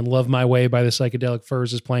moment and Love My Way by the Psychedelic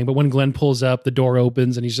Furs is playing. But when Glenn pulls up, the door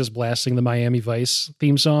opens and he's just blasting the Miami Vice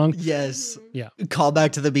theme song. Yes. Yeah. Call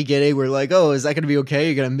back to the beginning. We're like, oh, is that going to be okay?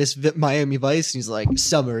 You're going to miss Miami Vice? And he's like,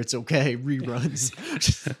 summer, it's okay. Reruns.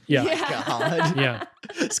 Yeah. God. Yeah.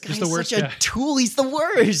 This guy's the worst such a guy. tool. He's the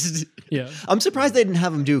worst. Yeah. I'm surprised they didn't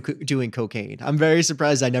have him doing cocaine. I'm very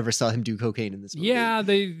surprised I never saw him do cocaine in this movie. Yeah.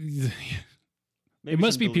 Maybe It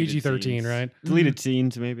must some be deleted PG-13, scenes. right? Deleted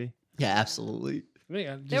scenes, maybe. Yeah, absolutely.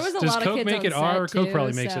 Yeah, There was a does lot Coke of kids make on it R? set, Coke too,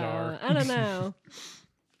 probably makes it so R. I don't know.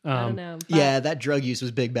 I don't know. But Yeah, that drug use was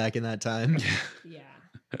big back in that time. Yeah.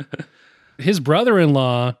 His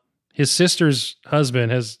brother-in-law, his sister's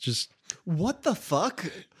husband, has just What the fuck?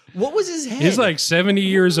 What was his head? he's like 70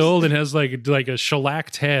 years old and has like a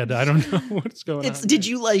shellacked head. I don't know what's going on. Did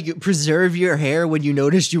you like preserve your hair when you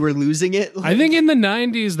noticed you were losing it? I think in the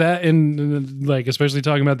 90s that in like especially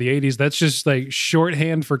talking about the 80s, that's just like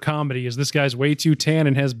shorthand for comedy. Is this guy's way too tan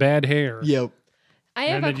and has bad hair? Yep. I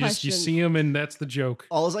have And a then question. you see him and that's the joke.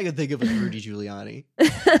 All I could think of was Rudy Giuliani.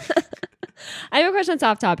 I have a question that's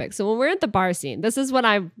off topic. So when we're at the bar scene, this is what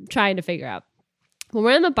I'm trying to figure out. When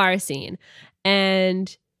we're in the bar scene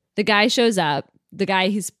and the guy shows up, the guy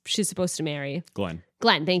she's supposed to marry, Glenn.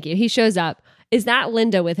 thank you. He shows up. Is that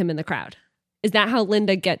Linda with him in the crowd? Is that how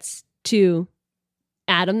Linda gets to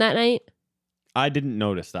Adam that night? I didn't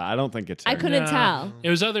notice that. I don't think it's her. I couldn't tell. It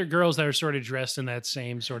was other girls that were sort of dressed in that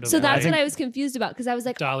same sort of So that's like, what I was confused about because I was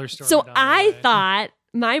like, dollar store. so dollar I way. thought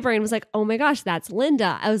my brain was like, oh my gosh, that's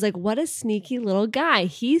Linda. I was like, what a sneaky little guy.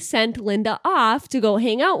 He sent Linda off to go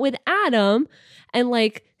hang out with Adam and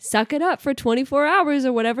like suck it up for 24 hours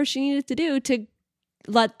or whatever she needed to do to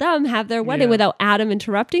let them have their wedding Yeah. without Adam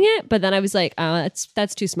interrupting it. But then I was like, oh,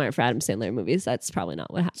 that's too smart for Adam Sandler movies. That's probably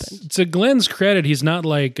not what happened. To Glenn's credit, he's not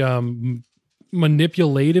like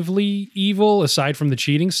manipulatively evil aside from the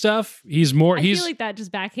cheating stuff. He's more I he's feel like that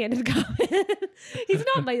just backhanded comment. He's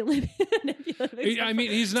not manipulative. I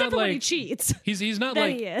mean he's except not for when he like cheats. he's not Then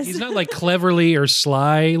like he is. he's not like cleverly or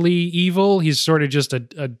slyly evil. He's sort of just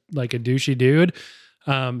a like a douchey dude.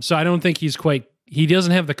 So I don't think he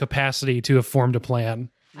doesn't have the capacity to have formed a plan.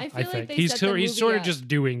 I feel I like think they he's set the sort movie of up. just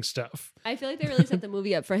doing stuff. I feel like they really set the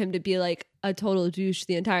movie up for him to be like a total douche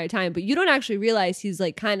the entire time, but you don't actually realize he's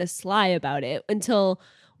like kind of sly about it until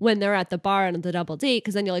when they're at the bar and the double date,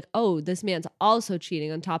 because then you're like, oh, this man's also cheating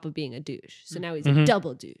on top of being a douche. So now he's a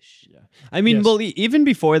double douche. I mean, Yes. well, even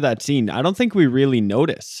before that scene, I don't think we really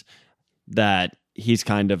notice that he's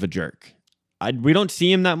kind of a jerk. We don't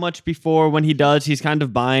see him that much before. When he does, he's kind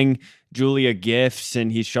of buying Julia gifts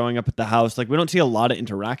and he's showing up at the house. Like, we don't see a lot of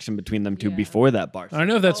interaction between them two Yeah. before that bar. I don't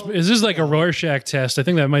know if is this like a Rorschach test? I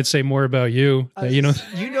think that might say more about you. That, you know,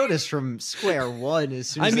 You notice from square one as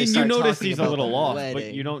soon I as they mean, you start notice talking he's a about little the off, but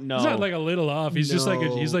wedding. you don't know. he's not like a little off. He's just like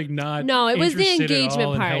he's like not. No, it was the interested at engagement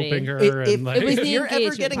all in party. helping her. If, and like, it was if the you're ever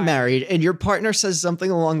engagement getting party. married and your partner says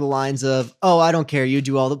something along the lines of, "Oh, I don't care, you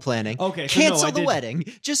do all the planning," Okay, so no, cancel I the did- wedding.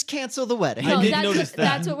 Just cancel the wedding. I No, did that's, notice that.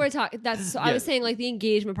 that's what we're talking. That's so I Yeah. was saying like the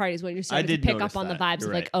engagement party is when you're starting to did pick up notice on the that. vibes You're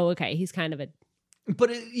of like, right. oh, okay, he's kind of a But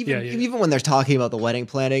Yeah. even when they're talking about the wedding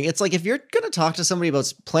planning, it's like if you're going to talk to somebody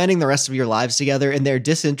about planning the rest of your lives together and they're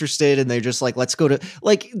disinterested and they're just like, let's go to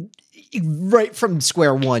like right from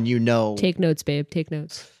square one, you know, take notes, babe. Take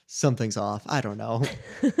notes. something's off. I don't know.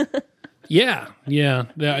 yeah,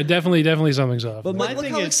 definitely something's off. But my Look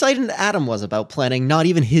thing how is, excited Adam was about planning not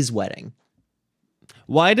even his wedding.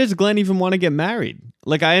 why does Glenn even want to get married?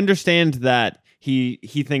 Like, I understand that he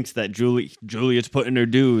thinks that Julia's putting her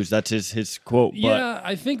dues. That's his quote. But yeah,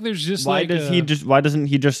 I think there's just why like why doesn't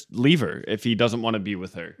he just leave her if he doesn't want to be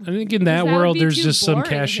with her? I think in that That would world be there's too just some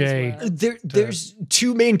boring in his cachet. world. There's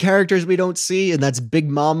two main characters we don't see, and that's Big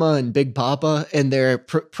Mama and Big Papa, and they're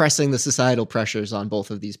pressing the societal pressures on both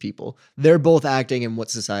of these people. They're both acting in what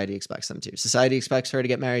society expects them to. Society expects her to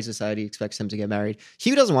get married. Society expects him to get married.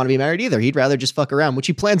 Hugh doesn't want to be married either. He'd rather just fuck around, which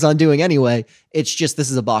he plans on doing anyway. It's just this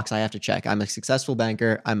is a box I have to check. I'm a successful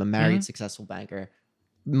banker. I'm a married successful banker.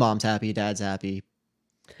 Mom's happy. Dad's happy.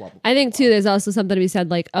 Blah, blah, I think too. There's also something to be said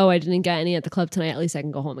like, oh, I didn't get any at the club tonight. At least I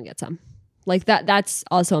can go home and get some. Like that's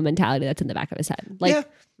also a mentality that's in the back of his head. Like, Yeah.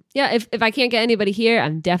 yeah, if I can't get anybody here,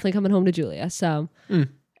 I'm definitely coming home to Julia. So,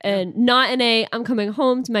 and not in a I'm coming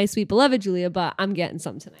home to my sweet beloved Julia, but I'm getting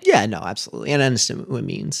some tonight. Yeah, no, absolutely. And understand what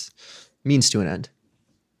it means to an end.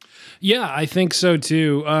 Yeah, I think so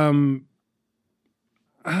too.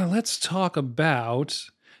 Let's talk about.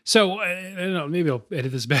 So I don't know, maybe I'll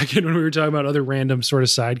edit this back in when we were talking about other random sort of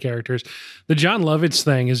side characters. The John Lovitz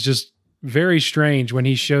thing is just very strange when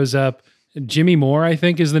he shows up. Jimmy Moore, I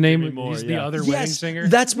think, is the name. Jimmy Moore, He's the yeah. other wedding singer.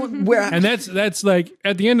 That's where And that's like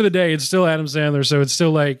at the end of the day, it's still Adam Sandler, so it's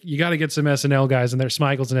still like you got to get some SNL guys in there.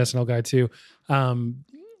 Smichael's an SNL guy too,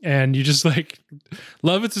 and you just like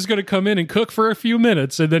Lovitz is going to come in and cook for a few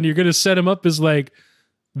minutes, and then you're going to set him up as like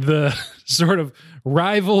the sort of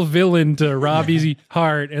rival villain to Robbie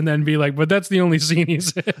Hart, and then be like, but that's the only scene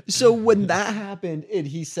he's in. So when that happened, and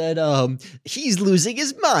he said, he's losing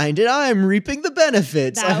his mind, and I'm reaping the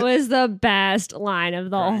benefits. That was the best line of the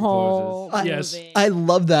Brian whole closes. Yes. movie. I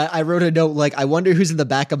love that. I wrote a note like, I wonder who's in the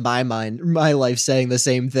back of my life saying the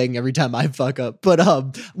same thing every time I fuck up.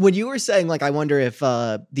 But when you were saying like, I wonder if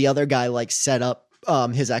the other guy like set up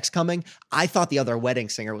his ex coming, I thought the other wedding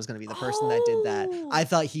singer was going to be the person that did that. Oh, I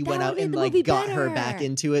thought he went that out would've and made the movie like got her better. back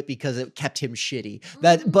into it because it kept him shitty.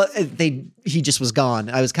 But he just was gone.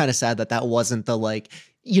 I was kind of sad that wasn't the like,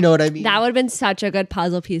 you know what I mean? That would have been such a good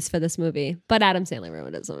puzzle piece for this movie, but Adam Sandler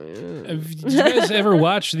ruined it. So. Have you guys ever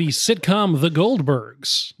watched the sitcom The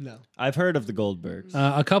Goldbergs? No. I've heard of the Goldbergs.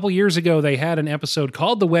 A couple years ago, they had an episode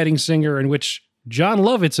called The Wedding Singer in which John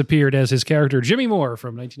Lovitz appeared as his character, Jimmy Moore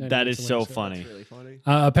from 1990. that is so funny. Really funny.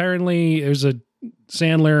 Apparently, there's a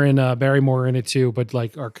Sandler and Barrymore in it too, but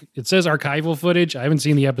like it says archival footage. I haven't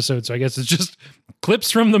seen the episode, so I guess it's just clips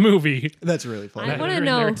from the movie. That's really funny. I want They're to in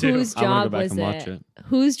know there, too. whose I wanna go job back was and watch it? it.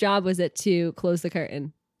 Whose job was it to close the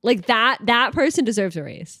curtain? Like that person deserves a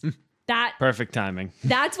raise. Perfect timing.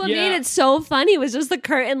 That's what Yeah. made it so funny was just the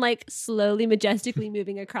curtain like slowly, majestically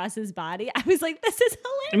moving across his body. I was like, this is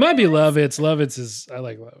hilarious. It might be Lovitz. Lovitz is I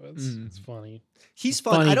like Lovitz. It's funny. He's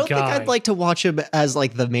fun. Funny I don't think guy. I'd like to watch him as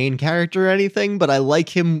like the main character or anything, but I like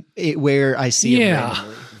him where I see him Yeah,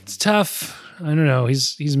 randomly. it's tough. I don't know.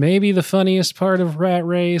 He's maybe the funniest part of Rat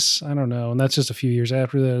Race. I don't know, and that's just a few years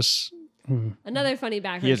after this. Another funny He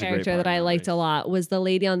background is a great character part that I of liked it. a lot was the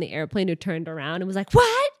lady on the airplane who turned around and was like,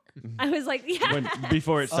 "What?" I was like, "Yeah,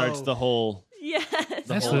 Before it starts Oh. the whole. yes."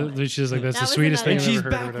 That's whole- she's like that's That the was sweetest another- thing And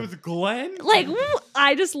I've ever heard. of her. Glenn. Like, woo,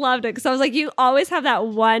 I just loved it because I was like, you always have that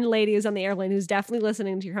one lady who's on the airplane who's definitely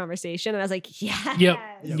listening to your conversation, and I was like, yeah, Yep.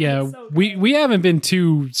 Yeah. We haven't been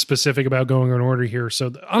too specific about going in order here.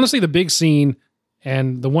 So honestly, the big scene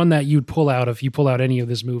and the one that you'd pull out if you pull out any of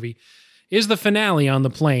this movie is the finale on the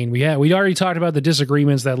plane. We already talked about the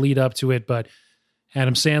disagreements that lead up to it, but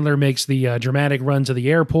Adam Sandler makes the dramatic run to the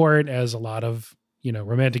airport, as a lot of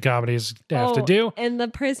romantic comedies have to do. And the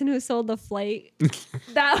person who sold the flight,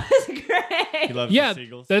 that was He great. loves Yeah, the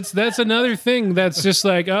seagulls. that's another thing that's just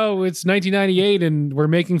like, oh, it's 1998 and we're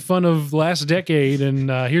making fun of last decade, and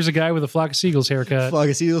here's a guy with a flock of seagulls haircut. Flock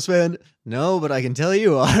of Seagulls fan? No, but I can tell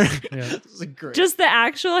you are. Yeah. This is great. Just the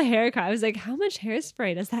actual haircut. I was like, how much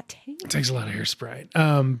hairspray does that take? It takes a lot of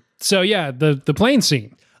hairspray. So yeah, the plane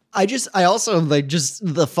scene. I also like just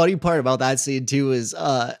the funny part about that scene too is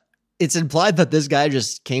it's implied that this guy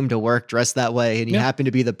just came to work dressed that way and he Yeah. happened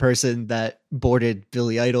to be the person that boarded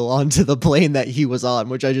Billy Idol onto the plane that he was on,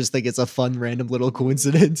 which I just think it's a fun random little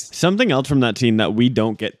coincidence. Something else from that scene that we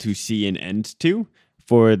don't get to see an end to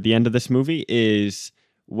for the end of this movie is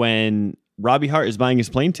when Robbie Hart is buying his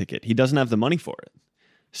plane ticket. He doesn't have the money for it.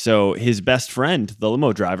 So his best friend, the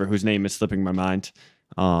limo driver, whose name is slipping my mind,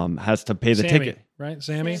 has to pay the Sammy, ticket. right?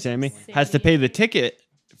 Sammy. Sammy has to pay the ticket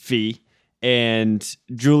fee, and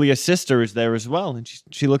Julia's sister is there as well. And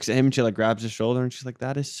she looks at him and she like grabs his shoulder and she's like,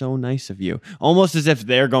 "That is so nice of you," almost as if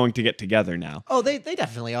they're going to get together now. Oh, they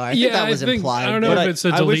definitely are. I think that was implied. I don't know But if it's a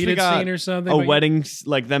I wish we deleted got scene or something. A but wedding,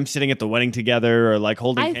 like them sitting at the wedding together or like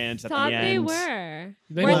holding I hands at thought the they end. were.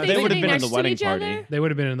 They Weren't might- they they would've sitting been in next the to wedding each party. other? They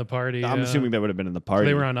would have been in the party. I'm assuming they would have been in the party.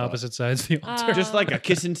 they were on but opposite sides of the altar. Just like a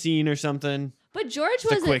kissing scene or something. But George a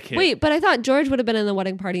wasn't. quick hit. Wait, but I thought George would have been in the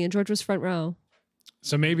wedding party and George was front row.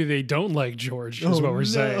 So maybe they don't like George, is Oh, what we're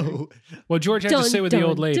saying. no. Well, George had to Dun, sit with the dun,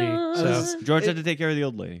 old lady. dun. So George had to take care of the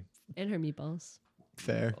old lady. And her meatballs.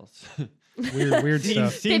 Fair. weird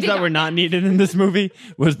stuff. Scenes that were not needed in this movie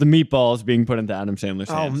was the meatballs being put into Adam Sandler's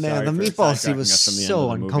Oh hands. man, Sorry the for meatball sidetracking scene was us from the end so of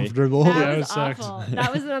the movie. uncomfortable. Yeah, That it was sucked. awful.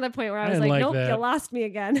 That was another point where I was didn't like, like nope, that. you lost me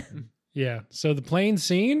again. Yeah. So the plane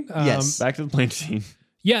scene. Yes. Back to the plane scene.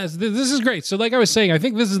 Yes, this is great. So like I was saying, I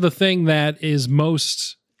think this is the thing that is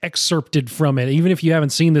most excerpted from it. Even if you haven't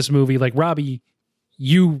seen this movie, like Robbie,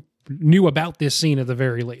 you knew about this scene at the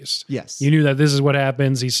very least. Yes. You knew that this is what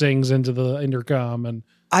happens. He sings into the intercom, and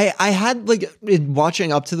I had like in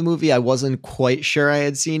watching up to the movie, I wasn't quite sure I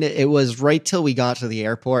had seen it. It was right till we got to the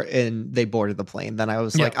airport and they boarded the plane. Then I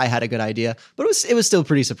was like, I had a good idea, but it was still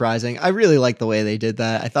pretty surprising. I really liked the way they did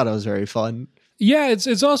that. I thought it was very fun. yeah,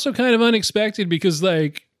 it's also kind of unexpected because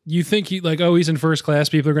like you think he's in first class,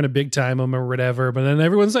 people are going to big time him or whatever, but then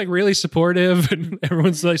everyone's like really supportive and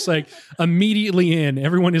everyone's just like immediately in.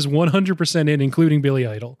 Everyone is 100% in, including Billy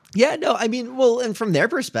Idol. Yeah, no, I mean, well, and from their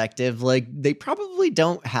perspective, like they probably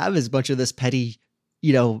don't have as much of this petty,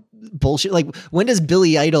 bullshit. Like, when does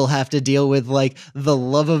Billy Idol have to deal with like the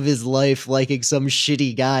love of his life liking some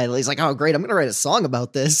shitty guy? Like, he's like, oh, great, I'm gonna write a song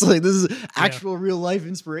about this. Like, this is actual real life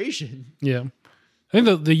inspiration. Yeah. I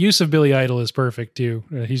think the use of Billy Idol is perfect too.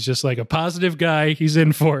 He's just like a positive guy. He's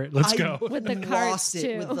in for it. Let's go. With the cards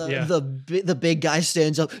too. With the big guy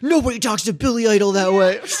stands up. Nobody talks to Billy Idol that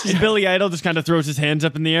way. Billy Idol just kind of throws his hands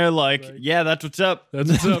up in the air like, yeah, that's what's up. That's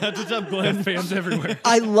what's up. That's what's up, Glenn. Fans everywhere.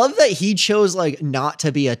 I love that he chose like not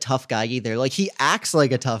to be a tough guy either. Like he acts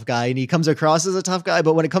like a tough guy and he comes across as a tough guy,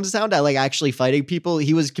 but when it comes down to like actually fighting people,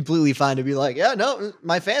 he was completely fine to be like, yeah, no,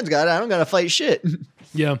 my fans got it. I don't gotta fight shit.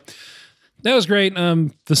 Yeah. That was great.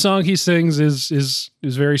 The song he sings is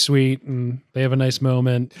very sweet, and they have a nice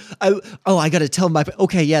moment. I gotta tell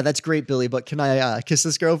okay, yeah, that's great, Billy, but can I kiss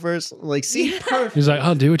this girl first? Like, see, perfect. He's like,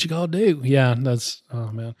 I'll do what you gotta do. Yeah,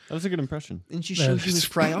 oh man. That was a good impression. And she shows you his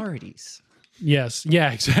priorities. Yes,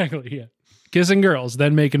 yeah, exactly. Yeah, kissing girls,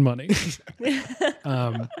 then making money.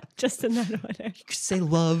 Just in that order. You could say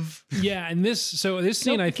love. Yeah, and this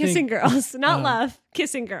scene, I think kissing girls, not love,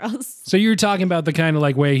 kissing girls. So you're talking about the kind of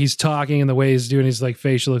like way he's talking and the way he's doing his like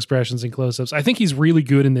facial expressions and close-ups. I think he's really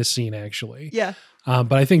good in this scene, actually. Yeah.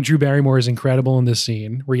 But I think Drew Barrymore is incredible in this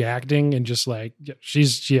scene, reacting and just like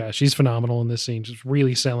she's phenomenal in this scene, just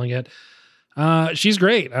really selling it. She's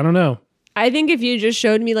great. I don't know. I think if you just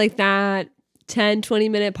showed me like that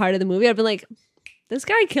 10-20 minute part of the movie, I'd be like, this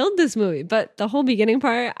guy killed this movie. But the whole beginning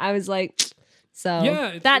part, I was like, so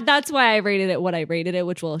yeah, that's why I rated it what I rated it,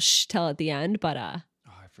 which we'll tell at the end. But I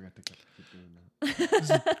forgot to keep doing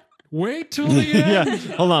that. Wait till the end.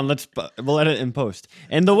 Yeah, hold on. We'll edit in post.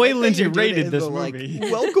 And the way Lindsay rated this movie,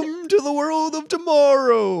 welcome to the world of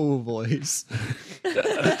tomorrow voice.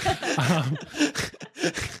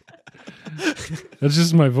 That's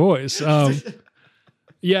just my voice.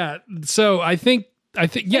 Yeah. So I think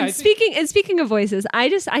yeah. Speaking of voices, I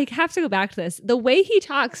have to go back to this. The way he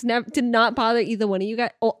talks did not bother either one of you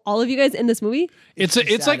guys, all of you guys in this movie. It's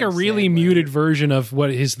like a really muted version of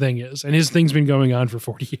what his thing is, and his thing's been going on for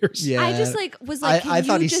 40 years. Yeah, I just like was like, I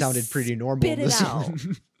thought he sounded pretty normal. Spit it out.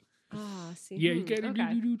 See, yeah, you can.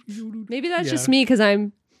 Okay. Maybe that's just me because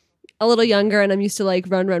I'm a little younger and I'm used to like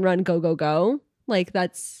run, go, go, go. Like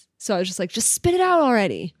that's so I was just like, just spit it out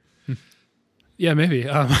already. Yeah, maybe.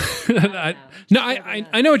 I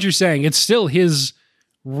know what you're saying. It's still his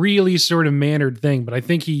really sort of mannered thing, but I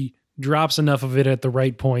think he drops enough of it at the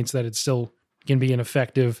right points that it still can be an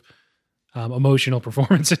effective emotional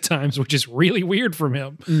performance at times, which is really weird from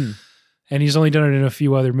him. And he's only done it in a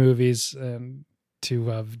few other movies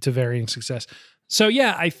to varying success. So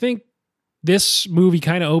yeah, I think this movie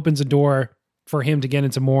kind of opens a door for him to get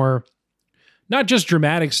into more, not just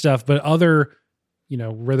dramatic stuff, but other,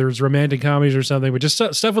 whether it's romantic comedies or something, but just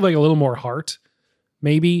stuff with like a little more heart,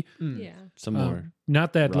 maybe. Yeah. Some more.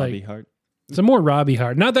 Not that Robbie like Hart. some more Robbie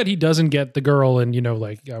Hart. Not that he doesn't get the girl and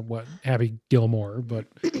Happy Gilmore, but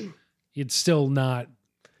it's still not.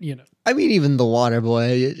 I mean, even the Water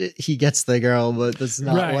Boy, he gets the girl, but that's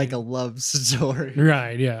not Right. like a love story.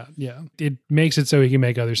 Right. Yeah. Yeah. It makes it so he can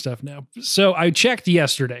make other stuff now. So I checked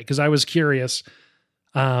yesterday because I was curious.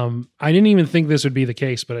 I didn't even think this would be the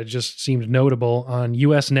case, but it just seemed notable on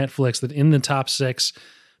US Netflix that in the top 6,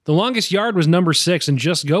 The Longest Yard was number 6 and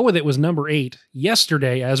Just Go With It was number 8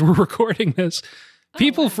 yesterday as we're recording this.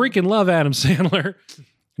 People freaking love Adam Sandler.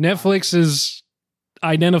 Netflix has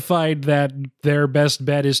identified that their best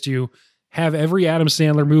bet is to have every Adam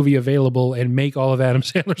Sandler movie available and make all of Adam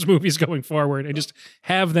Sandler's movies going forward and just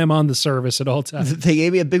have them on the service at all times. They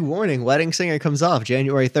gave me a big warning. Wedding Singer comes off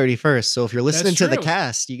January 31st. So if you're listening That's to the true.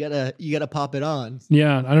 cast, you gotta pop it on.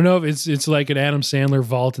 Yeah, I don't know if it's like an Adam Sandler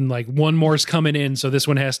vault and like one more's coming in, so this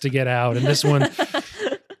one has to get out, and this one,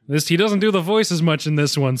 he doesn't do the voice as much in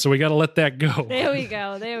this one, so we got to let that go. There we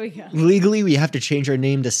go. Legally, we have to change our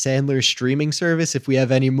name to Sandler's streaming service if we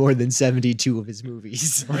have any more than 72 of his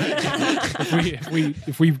movies.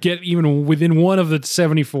 If we get even within one of the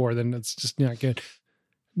 74, then it's just not good.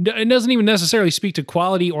 it doesn't even necessarily speak to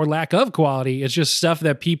quality or lack of quality. It's just stuff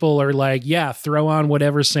that people are like, yeah, throw on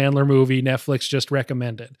whatever Sandler movie Netflix just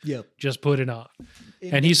recommended. Yep. Just put it on.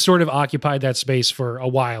 And he's sort of occupied that space for a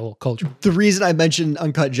while culturally. The reason I mentioned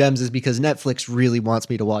Uncut Gems is because Netflix really wants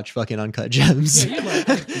me to watch fucking Uncut Gems.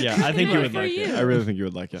 Yeah, I think you would like it. I really think you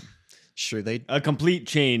would like it. Sure, they. A complete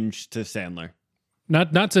change to Sandler.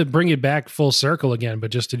 Not to bring it back full circle again, but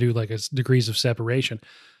just to do like a degrees of separation.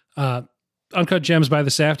 Uncut Gems by the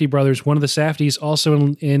Safdie brothers. One of the Safdies also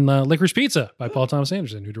in Licorice Pizza by Paul Thomas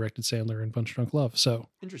Anderson, who directed Sandler and Punch Drunk Love. So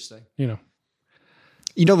Interesting. you know,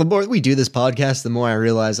 The more we do this podcast, the more I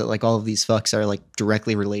realize that like all of these fucks are like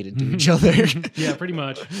directly related to each other. yeah, pretty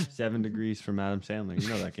much. 7 Degrees from Adam Sandler. You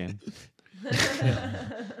know that game.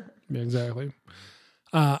 Yeah, exactly.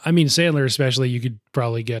 I mean, Sandler especially, you could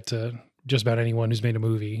probably get to just about anyone who's made a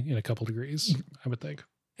movie in a couple degrees, I would think.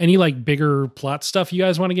 Any like bigger plot stuff you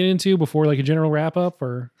guys want to get into before like a general wrap up,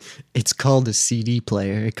 or? It's called a CD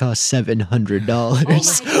player. It costs $700. Oh my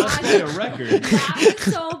god, a record. that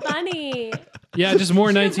was so funny. Yeah, just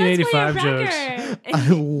more That's my 1985 jokes.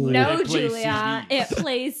 record. No, It plays Julia, CDs. it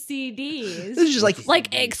plays CDs. This is just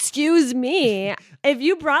Like, excuse me. If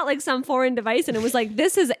you brought like some foreign device and it was like,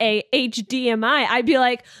 this is a HDMI, I'd be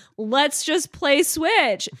like, let's just play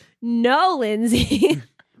Switch. No, Lindsay.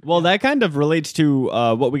 Well, that kind of relates to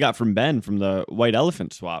what we got from Ben from the White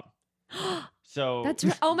Elephant swap. So That's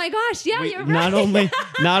right. Oh my gosh. Yeah, you're right.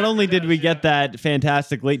 Not only did we get that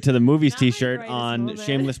fantastic Late to the Movies Not my t-shirt brightest on moment.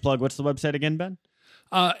 Shameless Plug. What's the website again, Ben?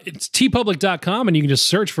 It's tpublic.com, and you can just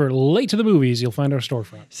search for Late to the Movies. You'll find our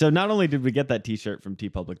storefront. So not only did we get that t-shirt from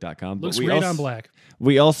tpublic.com, but Looks we great also, on black.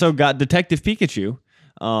 we also got Detective Pikachu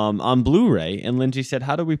on Blu-ray, and Lindsay said,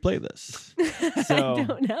 how do we play this? So, I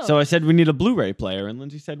don't know. So I said, we need a Blu-ray player, and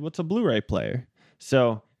Lindsay said, what's a Blu-ray player?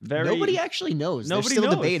 So Nobody actually knows. Nobody They're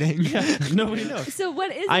still knows. debating. Yeah, nobody knows. So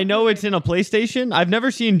what is I it? know it's in a PlayStation. I've never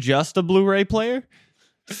seen just a Blu-ray player.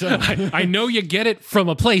 So I know you get it from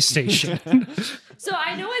a PlayStation. So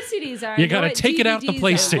I know what CDs are. I You know gotta what take it out the DVDs are.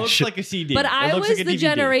 PlayStation. it looks like a CD. But It I looks was like a the DVD.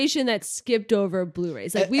 generation that skipped over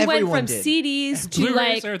Blu-rays. Like we went Everyone from did. CDs to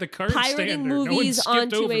Blu-rays like are the current pirating standard. No one movies skipped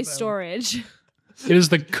onto over a them. storage. It is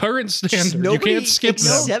the current standard. Nobody you can't skip them.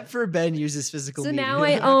 except for Ben uses physical So media. now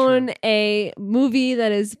I own a movie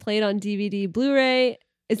that is played on DVD, Blu-ray.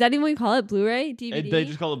 Is that even what you call it? Blu-ray? DVD? They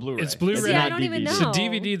just call it Blu-ray. It's Blu-ray. See, I not don't even DVD. know. So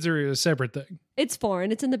DVDs are a separate thing. It's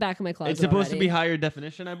foreign. It's in the back of my closet. It's supposed to already. be higher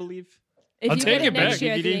definition, I believe. If I'll you take get it next back.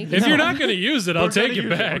 year, I DVD? think. If No. you're not going to use it, I'll take it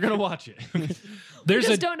back. We're gonna watch it. We There's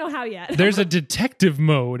just a don't know how yet. there's a detective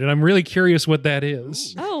mode, and I'm really curious what that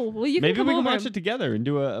is. Oh, well, you can Maybe come we can over. watch it together and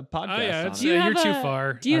do a podcast. Oh, yeah, on it's- it. Do you you're have too a-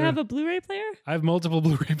 far. Do you I have don't- a Blu-ray player? I have multiple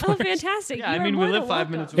Blu-ray players. Oh, fantastic! Yeah, I You are mean, we more live than 5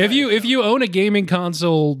 welcome. minutes away. If you own a gaming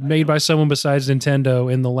console made by someone besides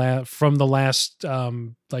Nintendo in the from the last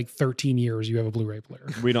like 13 years, you have a Blu-ray player.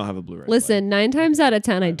 We don't have a Blu-ray. Listen, 9 times out of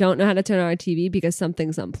 10, I don't know how to turn on our TV because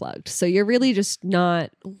something's unplugged. So you're really just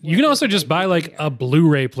not. You can also just buy like a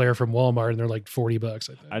Blu-ray player from Walmart, and they're like $40. I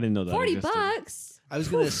think. I didn't know that. 40 existed. bucks. I was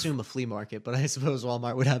going to assume a flea market, but I suppose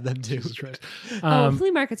Walmart would have them too. Jesus Christ. Oh,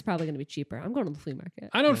 flea market's probably going to be cheaper. I'm going to the flea market.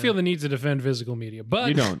 I don't feel the need to defend physical media, but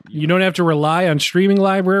You don't. You don't have to rely on streaming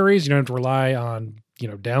libraries. You don't have to rely on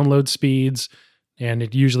download speeds, and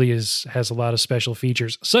it usually has a lot of special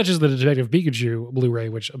features, such as the Detective Pikachu Blu-ray,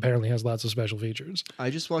 which apparently has lots of special features. I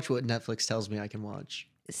just watch what Netflix tells me I can watch.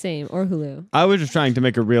 Same, or Hulu. I was just trying to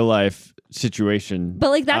make a real life situation.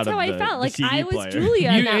 But like that's out how of I the- felt. the Like CD I was player.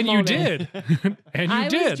 Julia in that And you moment. did, and you I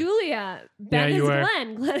did. was Julia. Ben Yeah, is you were.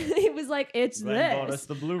 Glenn. Glenn. He was like, "It's Glenn bought this," us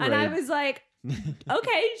the Blu-ray. and I was like,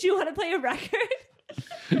 "Okay, do you want to play a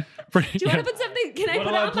record? Pretty- Do you yeah. want to put something? Can I What put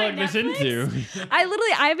do it I on my plug this Netflix?"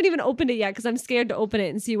 into? I haven't even opened it yet because I'm scared to open it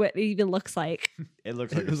and see what it even looks like. It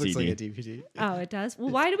looks like It a looks CD. like a DVD. Oh, it does. Well,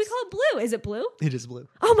 why do we call it blue? Is it blue? It is blue.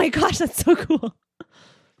 Oh my gosh, that's so cool.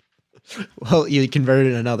 Well, you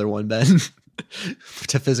converted another one, Ben,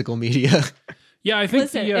 to physical media. Yeah, I think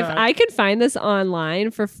Listen, the, if I could find this online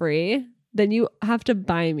for free, then you have to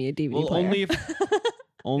buy me a DVD Well, player. only if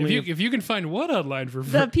only if, if you can find what online for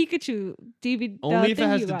free. the Pikachu DVD. only if it thing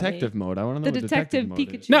has you got me. detective mode. I want to know The what detective detective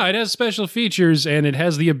mode is. Pikachu. No, it has special features, and it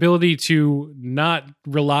has the ability to not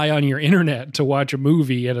rely on your internet to watch a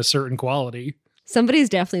movie at a certain quality. Somebody's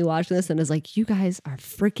definitely watching this and is like, "You guys are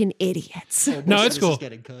freaking idiots." No, Most it's of this is cool.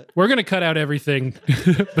 Getting cut. We're gonna cut out everything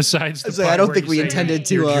besides. The So I part don't where think you we say, intended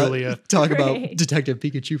 "Dear to Julia." talk about Great. Detective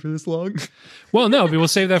Pikachu for this long. Well, no, but we'll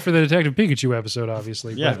save that for the Detective Pikachu episode,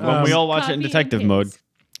 obviously. Yeah, But, when we all watch it in Copy and detective mode. paste.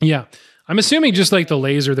 yeah. I'm assuming just like the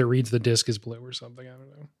laser that reads the disc is blue or something. I don't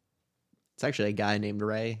know. It's actually a guy named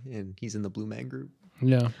Ray, and he's in the Blue Man Group.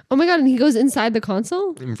 Yeah. Oh my god! And he goes inside the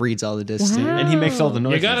console. And reads all the discs. Wow. And he makes all the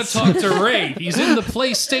noises. You gotta talk to Ray. He's in the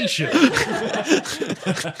PlayStation.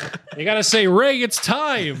 You gotta say, Ray, it's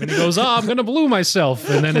time. And he goes, I'm gonna blue myself.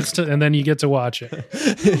 And then and then you get to watch it.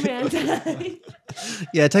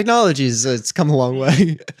 Yeah, technology's it's come a long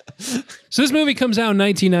way. So this movie comes out in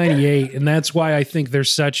 1998, and that's why I think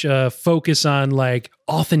there's such a focus on like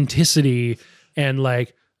authenticity and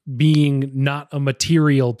like being not a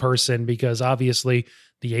material person, because obviously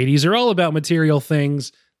the 80s are all about material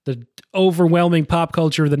things. The overwhelming pop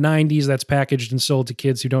culture of the 90s that's packaged and sold to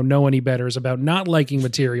kids who don't know any better is about not liking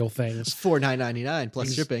material things. $4.99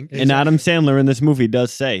 plus shipping. And Adam Sandler in this movie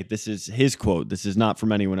does say, this is his quote, this is not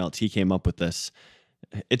from anyone else. He came up with this.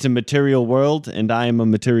 It's a material world, and I am a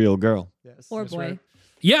material girl. Yes. Or boy. right.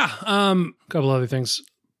 Yeah. A couple other things.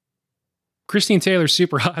 Christine Taylor's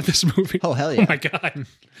super hot in this movie. Oh, hell yeah. Oh my God.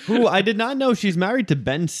 Who I did not know she's married to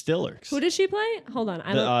Ben Stiller. Who does she play? Hold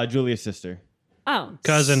on. Julia's sister. Oh,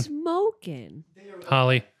 Cousin. Smoking.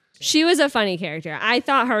 Holly. She was a funny character. I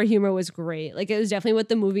thought her humor was great. Like, it was definitely what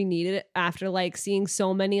the movie needed after like seeing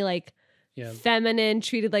so many like Yeah. feminine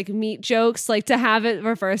treated like meat jokes. Like, to have it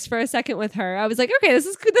reversed for a second with her, I was like, okay, this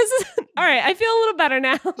is all right. I feel a little better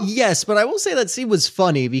now. Yes, but I will say that scene was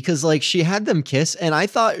funny because like she had them kiss and I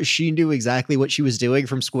thought she knew exactly what she was doing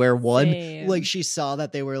from square one. Same. Like she saw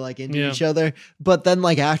that they were like into Yeah. each other. But then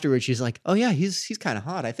like afterwards she's like, oh yeah, he's kind of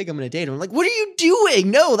hot. I think I'm gonna date him. I'm like, what are you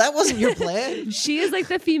doing? No, that wasn't your plan. She is like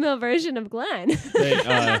the female version of Glenn.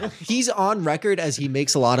 He's on record as he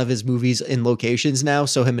makes a lot of his movies in locations now,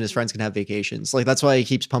 so him and his friends can have vacations. Like that's why he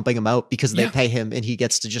keeps pumping them out because they Yeah. pay him and he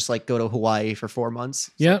gets to just like go to Hawaii for 4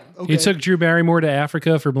 months. Yeah. Okay. He took Drew Barrymore to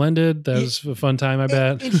Africa for Blended. That was a fun time, I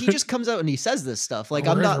bet. And he just comes out and he says this stuff. Like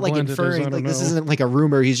I'm Wherever not like Blended is, I inferring don't like this know. isn't like a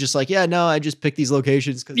rumor. He's just like, yeah, no, I just picked these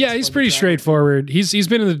locations because Yeah, he's pretty straightforward. He's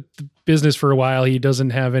been in the business for a while. He doesn't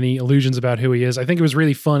have any illusions about who he is. I think it was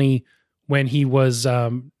really funny when he was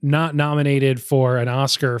not nominated for an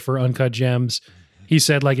Oscar for Uncut Gems. He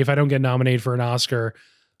said, like, if I don't get nominated for an Oscar,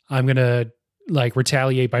 I'm gonna like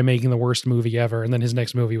retaliate by making the worst movie ever. And then his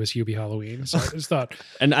next movie was Hubie Halloween. So I just thought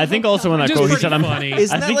And I think also in that Just quote, he pretty said, "I'm." funny.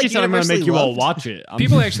 Isn't I that, think like, he said, "I'm going to make universally you all loved? watch it."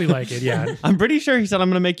 people actually like it. Yeah, I'm pretty sure he said, "I'm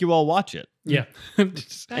going to make you all watch it," yeah.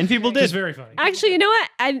 and people It's did. very funny. Actually, you know what?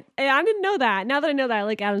 I didn't know that. Now that I know that, I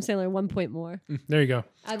like Adam Sandler 1 point more. There you go.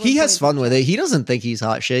 Add He 1 has point. fun with it. He doesn't think he's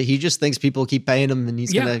hot shit. He just thinks people keep paying him and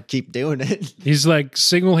he's Yeah. gonna keep doing it. He's like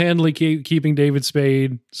single-handedly keeping David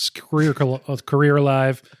Spade's career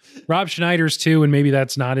alive. Rob Schneider's too, and maybe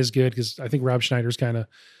that's not as good because I think Rob Schneider's kind of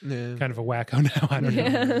a wacko now. I don't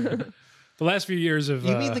know. The last few years of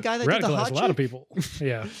You mean the guy that did the radicalized hot a lot of chick? people.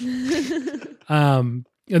 Yeah.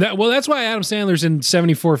 That's why Adam Sandler's in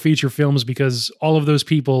 74 feature films, because all of those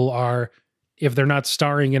people are, if they're not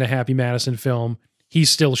starring in a Happy Madison film, he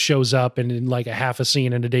still shows up in like a half a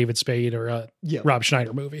scene in a David Spade or a Yeah. Rob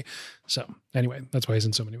Schneider movie. So anyway, that's why he's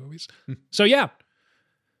in so many movies. So yeah,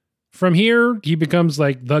 from here he becomes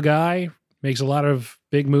like the guy, makes a lot of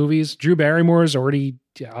big movies. Drew Barrymore is already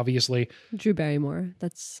obviously, Drew Barrymore.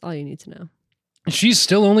 That's all you need to know. she's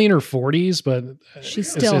still only in her 40s, but She's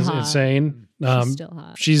still it's hot. insane. She's still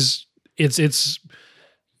hot. It's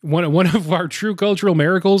one of our true cultural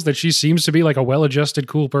miracles that she seems to be like a well-adjusted,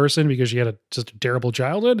 cool person, because she had just a terrible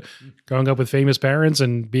childhood, growing up with famous parents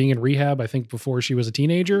and being in rehab, I think, before she was a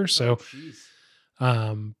teenager. So,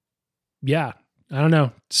 yeah, I don't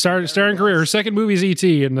know. Starring career. Her second movie is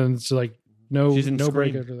E.T., and then it's like She's in no break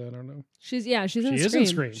Scream. after that. I don't know. She's in She Scream. is in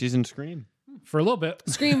Scream She's in Scream. for a little bit.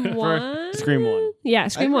 Scream 1. Scream 1. Yeah,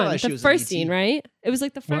 Scream didn't 1. realize she The was in first E.T.. scene, right? It was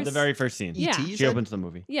like the first. The very first scene. Yeah. E.T., you She said? opens the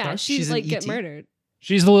movie. Yeah, She's she's in like get E.T.? murdered.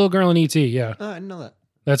 She's the little girl in E.T., yeah. Oh, I didn't know that.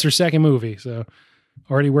 That's her second movie, so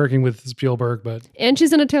already working with Spielberg, but And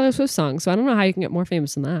she's in a Taylor Swift song, so I don't know how you can get more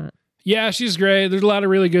famous than that. yeah, she's great. There's a lot of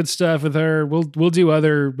really good stuff with her. We'll do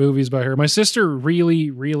other movies by her. My sister really,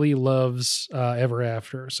 really loves Ever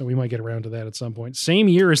After, so we might get around to that at some point. Same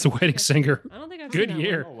year as The Wedding Singer. I don't think I've Good seen that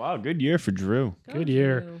year. Oh wow, good year for Drew. one. Good Go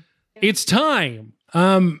year. Drew. It's time.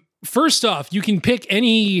 First off, you can pick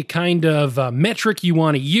any kind of metric you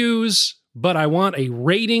want to use, but I want a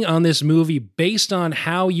rating on this movie based on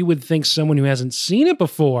how you would think someone who hasn't seen it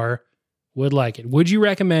before would like it. Would you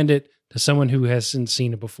recommend it to someone who hasn't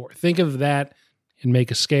seen it before? Think of that and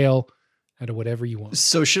make a scale out of whatever you want.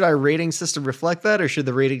 So should our rating system reflect that, or should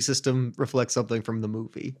the rating system reflect something from the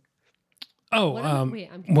movie? Oh, Wait, I'm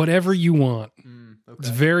confused. whatever you want. It's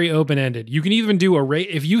very open-ended. You can even do a rate.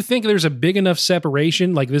 If you think there's a big enough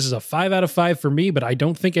separation, like this is a 5 out of 5 for me, but I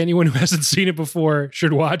don't think anyone who hasn't seen it before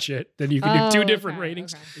should watch it, then you can do two different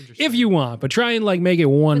ratings if you want, but try and like make it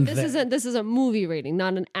one But thing. this is a movie rating,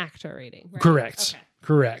 not an actor rating. Right? Correct. Okay.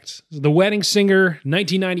 Correct. The Wedding Singer,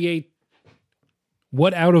 1998.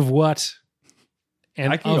 What out of what?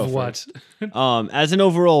 And I can go of what? As an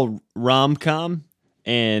overall rom-com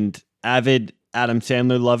and avid Adam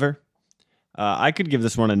Sandler lover, I could give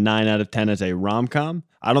this one a 9 out of 10 as a rom-com.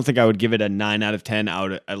 I don't think I would give it a 9 out of 10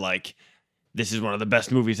 out of, like, this is one of the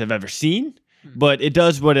best movies I've ever seen. But it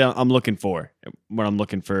does what I'm looking for when I'm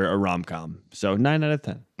looking for a rom-com. So 9 out of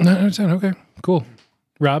 10. 9 out of 10. Okay, cool.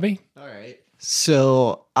 Robbie? All right.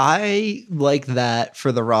 So I like that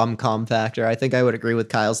for the rom-com factor. I think I would agree with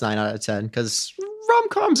Kyle's 9 out of 10 because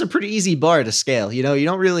rom-com's a pretty easy bar to scale. You know, you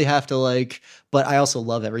don't really have to like, but I also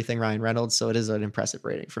love everything Ryan Reynolds. So it is an impressive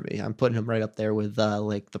rating for me. I'm putting him right up there with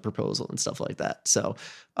like The Proposal and stuff like that. So,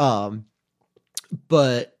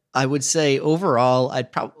 but I would say overall,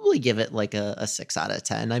 I'd probably give it like a 6 out of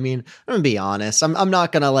 10. I mean, I'm gonna be honest. I'm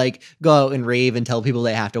not gonna like go out and rave and tell people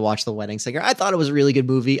they have to watch The Wedding Singer. I thought it was a really good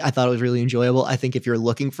movie. I thought it was really enjoyable. I think if you're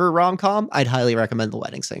looking for a rom-com, I'd highly recommend The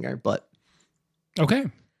Wedding Singer. But Okay.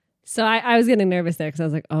 So I was getting nervous there because I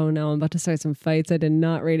was like, oh no, I'm about to start some fights. I did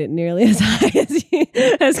not rate it nearly as high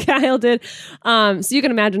as Kyle did. So you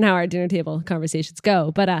can imagine how our dinner table conversations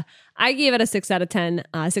go. But I gave it a 6 out of 10,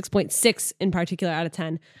 6.6 in particular out of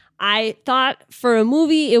 10. I thought for a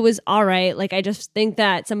movie, it was all right. Like, I just think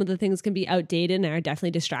that some of the things can be outdated and are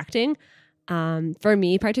definitely distracting for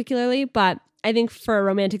me particularly. But I think for a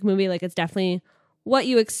romantic movie, like, it's definitely what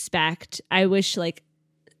you expect. I wish, like,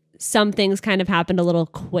 some things kind of happened a little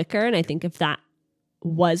quicker. And I think if that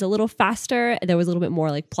was a little faster, there was a little bit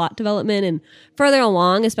more like plot development and further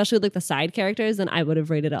along, especially with like the side characters, then I would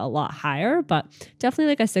have rated it a lot higher. But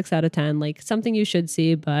definitely like a 6 out of 10, like something you should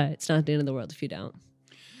see, but it's not the end of the world if you don't.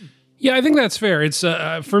 Yeah, I think that's fair. It's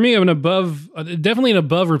for me, I'm definitely an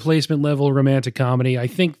above replacement level romantic comedy. I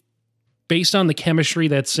think based on the chemistry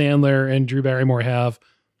that Sandler and Drew Barrymore have,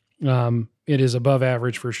 it is above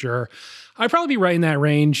average for sure. I'd probably be right in that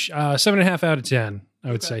range. 7.5 out of 10,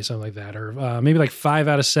 I would say something like that, or maybe like 5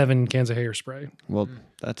 out of 7 cans of hairspray. Well,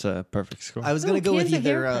 that's a perfect score. I was gonna go with cans of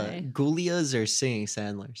either hairspray. Goulia's or Singing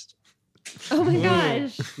Sandler's. Oh my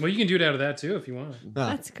gosh. Well, you can do it out of that too if you want.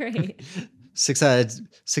 That's great. 6 out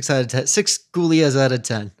of 10. 6 Goulia's out of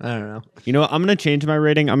 10. I don't know. You know what? I'm going to change my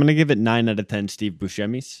rating. I'm going to give it 9 out of 10 Steve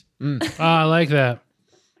Buscemi's. I like that.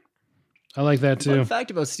 I like that too. Fun fact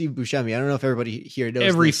about Steve Buscemi. I don't know if everybody here knows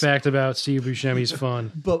Every this. fact about Steve Buscemi's fun.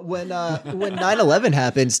 But when 9/11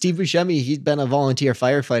 happened, Steve Buscemi, he'd been a volunteer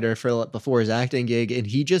firefighter before his acting gig, and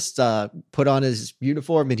he just put on his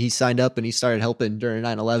uniform and he signed up and he started helping during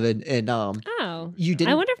 9/11. And Oh. you didn't.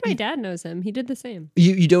 I wonder if my dad knows him. He did the same.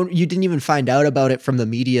 You didn't even find out about it from the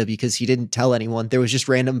media because he didn't tell anyone. There was just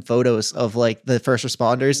random photos of like the first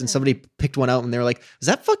responders, and somebody picked one out and they were like, "Is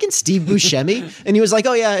that fucking Steve Buscemi?" And he was like,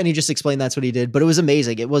 "Oh yeah," and he just explained that's what he did. But it was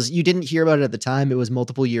amazing. You didn't hear about it at the time. It was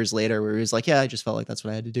multiple years later where he was like, "Yeah, I just felt like that's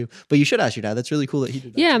what I had to do." But you should ask your dad. That's really cool that he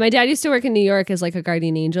did that. Yeah, my dad used to work in New York as like a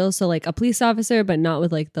guardian angel, so like a police officer, but not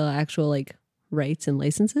with like the actual like rights and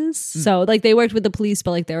licenses. So like they worked with the police,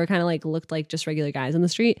 but like they were kind of like looked like just regular guys on the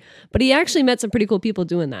street. But he actually met some pretty cool people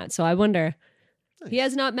doing that. So I wonder. He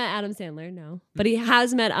has not met Adam Sandler, no, but he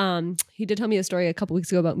has met. He did tell me a story a couple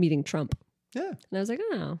weeks ago about meeting Trump. Yeah. And I was like,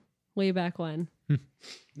 oh, way back when.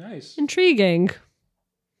 Nice. Intriguing.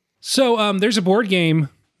 So there's a board game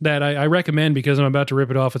that I recommend because I'm about to rip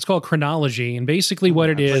it off. It's called Chronology, and basically what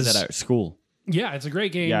it I played is. that at school. Yeah, it's a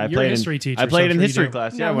great game. Yeah, I You're played a history teacher. I played so I'm in sure you history do.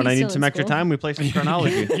 class. No, Yeah, when he's I still need some in extra school. time, we play some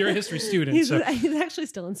chronology. You're a history student. He's so. actually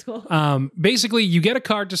still in school. Basically, you get a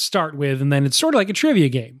card to start with, and then it's sort of like a trivia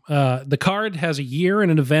game. The card has a year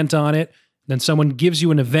and an event on it. Then someone gives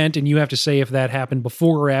you an event, and you have to say if that happened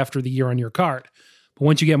before or after the year on your card. But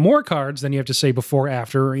once you get more cards, then you have to say before,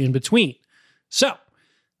 after, or in between. So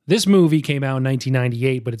this movie came out in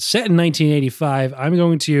 1998, but it's set in 1985. I'm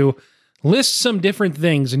going to list some different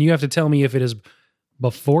things, and you have to tell me if it is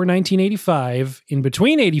before 1985, in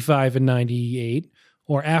between 85 and 98,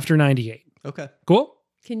 or after 98. Okay. Cool?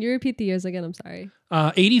 Can you repeat the years again? I'm sorry.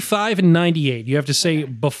 85 and 98. You have to say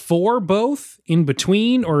before both, in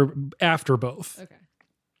between, or after both. Okay.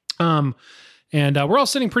 And we're all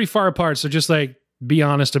sitting pretty far apart, so just like be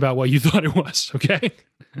honest about what you thought it was, okay?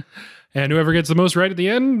 And whoever gets the most right at the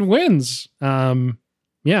end wins.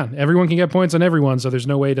 Yeah, everyone can get points on everyone, so there's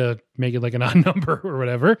no way to make it like an odd number or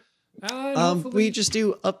whatever. We just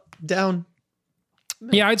do up, down.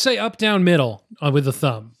 Yeah, I'd say up, down, middle with the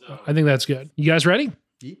thumb. I think that's good. You guys ready?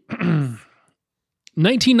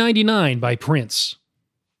 1999 by Prince.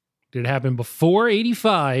 Did it happen before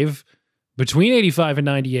 85, between 85 and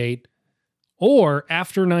 98, or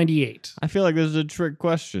after 98? I feel like this is a trick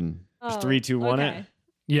question. Oh, 3, 2, 1 okay. it.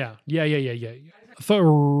 Yeah.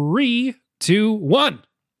 3, 2, 1.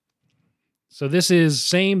 So this is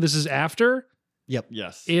same. This is after. Yep.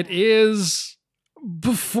 Yes. It is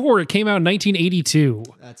before. It came out in 1982.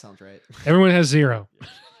 That sounds right. Everyone has 0.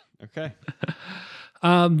 Okay.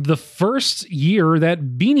 The first year that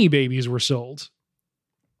Beanie Babies were sold.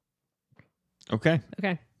 Okay.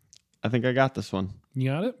 Okay. I think I got this one. You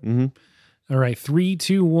got it? Mm-hmm. All right. 3,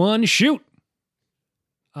 2, 1, shoot.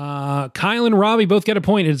 Kyle and Robbie both get a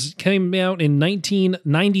point. It came out in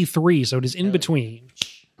 1993, so it is in between.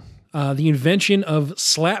 The invention of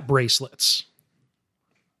slap bracelets.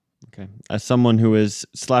 Okay. As someone who has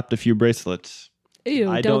slapped a few bracelets, Ew,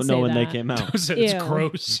 I don't know say when they that. came out. It's Ew.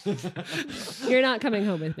 gross. You're not coming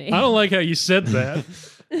home with me. I don't like how you said that.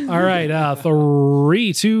 All right.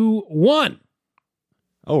 3, 2, 1.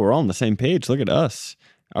 Oh, we're all on the same page. Look at us.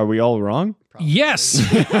 Are we all wrong? Yes.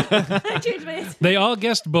 I changed my answer. They all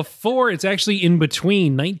guessed before. It's actually in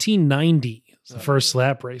between. 1990. It's the first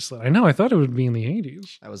slap bracelet. I know. I thought it would be in the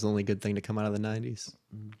 80s. That was the only good thing to come out of the 90s.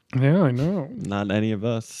 Yeah, I know. Not any of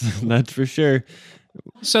us. That's for sure.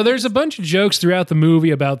 So there's a bunch of jokes throughout the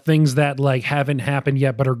movie about things that like haven't happened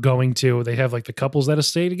yet but are going to. They have like the couples that have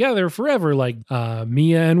stayed together forever, like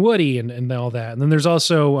Mia and Woody and all that. And then there's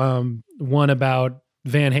also one about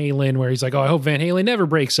Van Halen where he's like, oh, I hope Van Halen never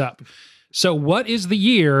breaks up. So what is the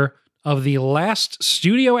year of the last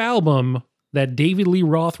studio album that David Lee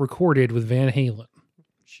Roth recorded with Van Halen?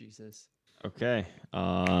 Jesus. Okay.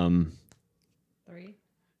 3,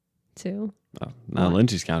 2. Now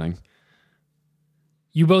Lindsay's counting.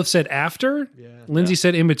 You both said after? Yeah. Lindsay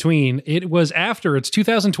said in between. It was after. It's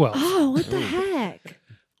 2012. Oh, what the heck?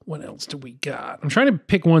 What else do we got? I'm trying to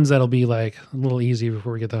pick ones that'll be like a little easy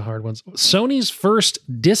before we get the hard ones. Sony's first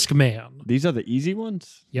Discman. These are the easy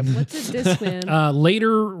ones? Yep. What's a Discman?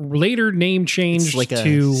 Later name changed It's like a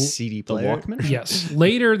to CD The player. Walkman? yes.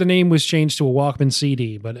 Later the name was changed to a Walkman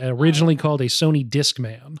CD, but originally called a Sony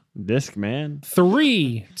Discman. Discman?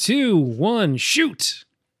 3, 2, 1, shoot.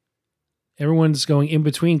 Everyone's going in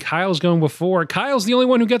between. Kyle's going before. Kyle's the only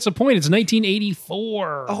one who gets a point. It's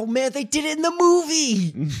 1984. Oh man, they did it in the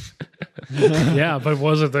movie. Yeah, but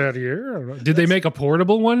was it that year? I don't know. Did they make a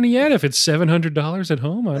portable one yet? If it's $700 at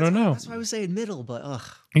home, I don't know. That's why I was saying middle, but ugh.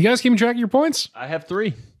 You guys keeping track of your points? I have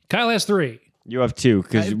 3. Kyle has 3. You have 2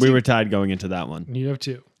 because I have we 2. were tied going into that one. You have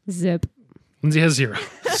 2. Zip. Lindsay has 0.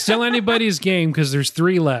 Still anybody's game because there's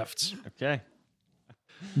 3 left. Okay.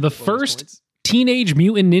 The first Teenage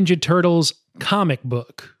Mutant Ninja Turtles comic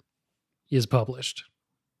book is published.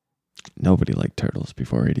 Nobody liked turtles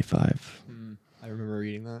before 85. I remember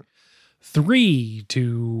reading that. 3,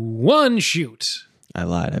 2, 1, shoot. I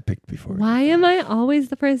lied. I picked before. Why am I always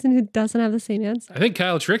the person who doesn't have the same answer? I think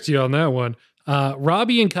Kyle tricked you on that one.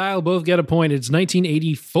 Robbie and Kyle both get a point. It's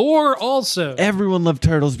 1984 also. Everyone loved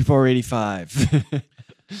turtles before 85.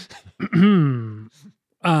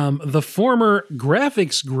 The former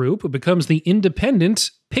graphics group becomes the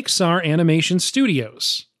independent Pixar Animation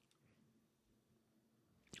Studios.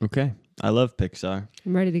 Okay. I love Pixar.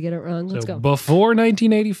 I'm ready to get it wrong. Let's So go. before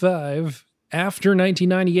 1985, after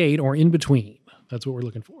 1998, or in between. That's what we're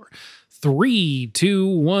looking for. 3, 2,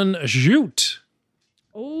 1, shoot.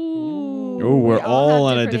 Oh, we're we all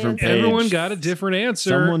have on a different answers. page. Everyone got a different answer.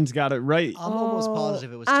 Someone's got it right. I'm almost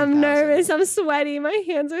positive it was 2000. I'm nervous. I'm sweaty. My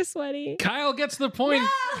hands are sweaty. Kyle gets the point.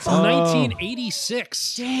 It's Oh.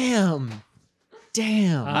 1986. Damn.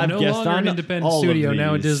 I've No guessed longer on an independent all of studio,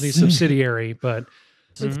 now a these. Disney subsidiary. But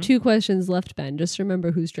With 2 questions left, Ben, just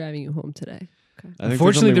remember who's driving you home today. I think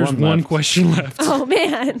unfortunately, there's only one left. question left. Oh,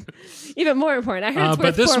 man. Even more important. I heard it's But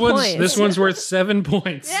worth this 4 one's points. this one's worth 7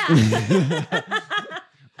 points.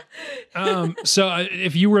 So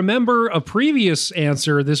if you remember a previous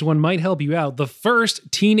answer, this one might help you out. The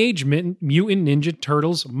first Teenage Mutant Ninja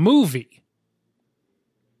Turtles movie.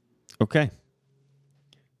 Okay.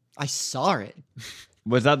 I saw it.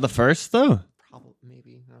 Was that the first, though? Probably,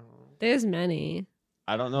 maybe. I don't know. There's many.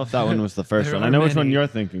 I don't know if that one was the first There one. I are know which one many. you're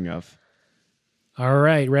thinking of. All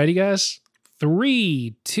right, ready, guys?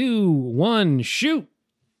 3, 2, 1, shoot.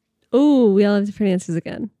 Ooh, we all have different answers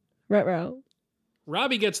again. Ruh-roh.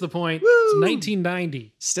 Robbie gets the point. Woo! It's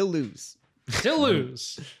 1990. Still lose. Still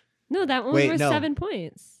lose. No, that one was Wait, worth no. 7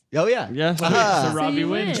 points. Oh yeah. Yeah. Aha. So Robbie you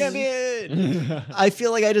wins. win. Champion. I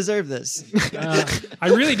feel like I deserve this. I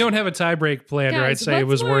really don't have a tiebreak planned, or I'd Guys, say it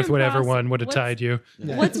what's was more worth whatever impressive? one would have What's- tied you.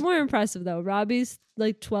 What's more impressive, though? Robbie's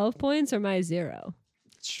like 12 points or my 0?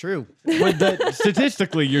 It's true.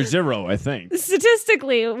 Statistically, you're 0, I think.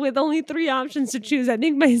 Statistically, with only 3 options to choose, I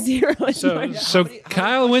think my 0 is So, more. so many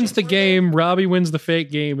Kyle wins questions the were there? game, Robbie wins the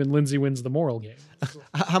fake game, and Lindsay wins the moral game.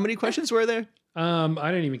 How many questions were there? I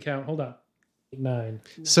didn't even count. Hold on. 9.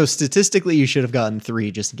 So statistically, you should have gotten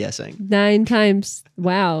 3 just guessing. 9 times.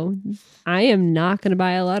 Wow. I am not going to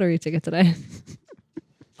buy a lottery ticket today.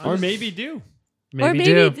 Or maybe do. Or maybe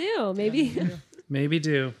do. do. Maybe Maybe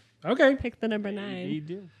do. Okay. pick the number 9. Maybe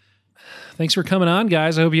do. Thanks for coming on,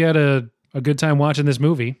 guys. I hope you had a good time watching this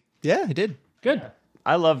movie. Yeah, I did. Good.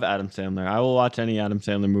 I love Adam Sandler. I will watch any Adam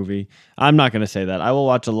Sandler movie. I'm not going to say that. I will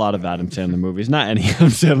watch a lot of Adam Sandler movies. Not any Adam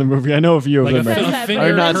Sandler movie. I know a few of Like a, them. Says are- that finger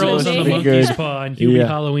for not curls supposed on to the be monkey's good. paw and Hubie Yeah.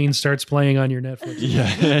 Halloween starts playing on your Netflix. Yeah,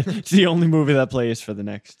 it's the only movie that plays for the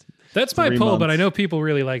next. That's my 3 poll, but I months. know people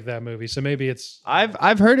really like that movie, so maybe it's...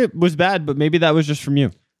 I've heard it was bad, but maybe that was just from you.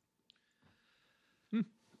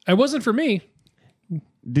 It wasn't for me,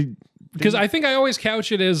 Did, because I think I always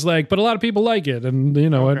couch it as like, but a lot of people like it, and you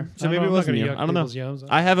know, Okay. So maybe it wasn't you. I don't know.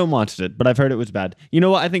 I haven't watched it, but I've heard it was bad. You know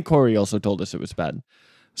what? I think Corey also told us it was bad.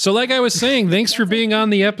 So like I was saying, thanks for being on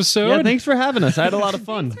the episode. Yeah, thanks for having us. I had a lot of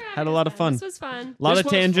fun. Had a lot of fun. This was fun. A lot This of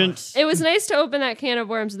was tangents. It was nice to open that can of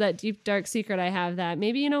worms with that deep, dark secret I have that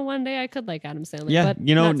maybe, one day I could like Adam Sandler. Yeah, but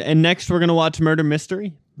and next we're gonna watch Murder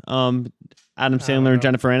Mystery. Adam Sandler know. and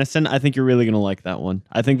Jennifer Aniston. I think you're really gonna like that one.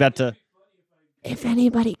 I think that's a. if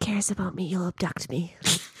anybody cares about me, you'll abduct me. I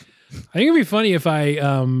think it'd be funny if I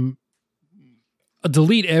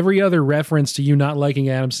delete every other reference to you not liking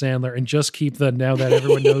Adam Sandler and just keep the now that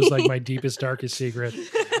everyone knows like my deepest, darkest secret,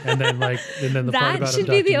 and then the part That about should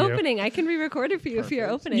be the abducting you. opening. I can re-record it for you if you're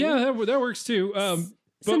opening. Yeah, that works too. So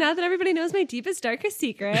but- now that everybody knows my deepest, darkest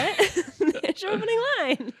secret, there's your opening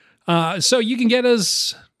line. So you can get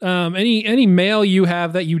us any mail you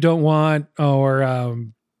have that you don't want, or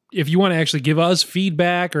if you want to actually give us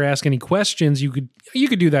feedback or ask any questions, you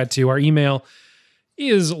could do that too. Our email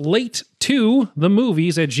is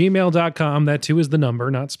late2themovies@gmail.com. That 2 is the number,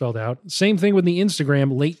 not spelled out. Same thing with the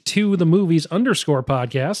Instagram,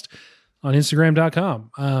 late2themovies_podcast on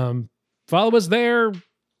Instagram.com. Follow us there.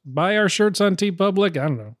 Buy our shirts on TeePublic. I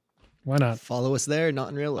don't know. Why not? Follow us there, not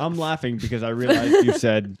in real life. I'm laughing because I realized you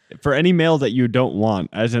said for any mail that you don't want,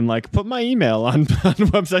 as in like put my email on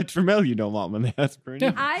websites for mail you don't want when they ask for an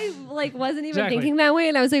email. I wasn't even Exactly. thinking that way,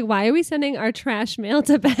 and I was like, why are we sending our trash mail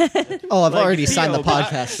to bed? Oh, I've Like, already signed the P.O.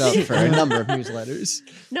 podcast up for a number of newsletters.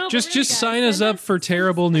 No, but Just really, guys, sign us send up for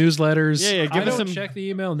terrible newsletters. Yeah, give I us don't some- check the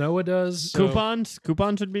email. Noah does. so-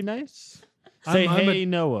 Coupons would be nice. Say I'm hey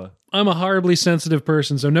Noah. I'm a horribly sensitive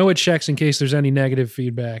person, so Noah checks in case there's any negative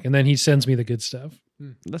feedback, and then he sends me the good stuff.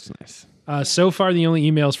 That's nice. So far, the only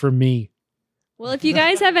emails from me. Well, if you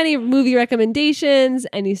guys have any movie recommendations,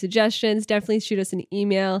 any suggestions, definitely shoot us an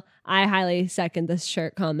email. I highly second this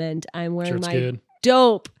shirt comment. I'm wearing Shirt's my good.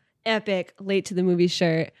 dope, epic Late to the Movie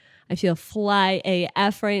shirt. I feel fly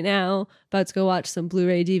AF right now. About to go watch some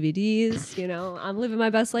Blu-ray DVDs. I'm living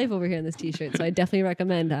my best life over here in this t-shirt, so I definitely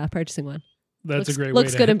recommend purchasing one. That's a great way.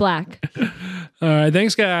 Looks good in black. All right,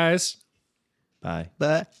 thanks, guys. Bye.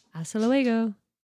 But Hasta luego.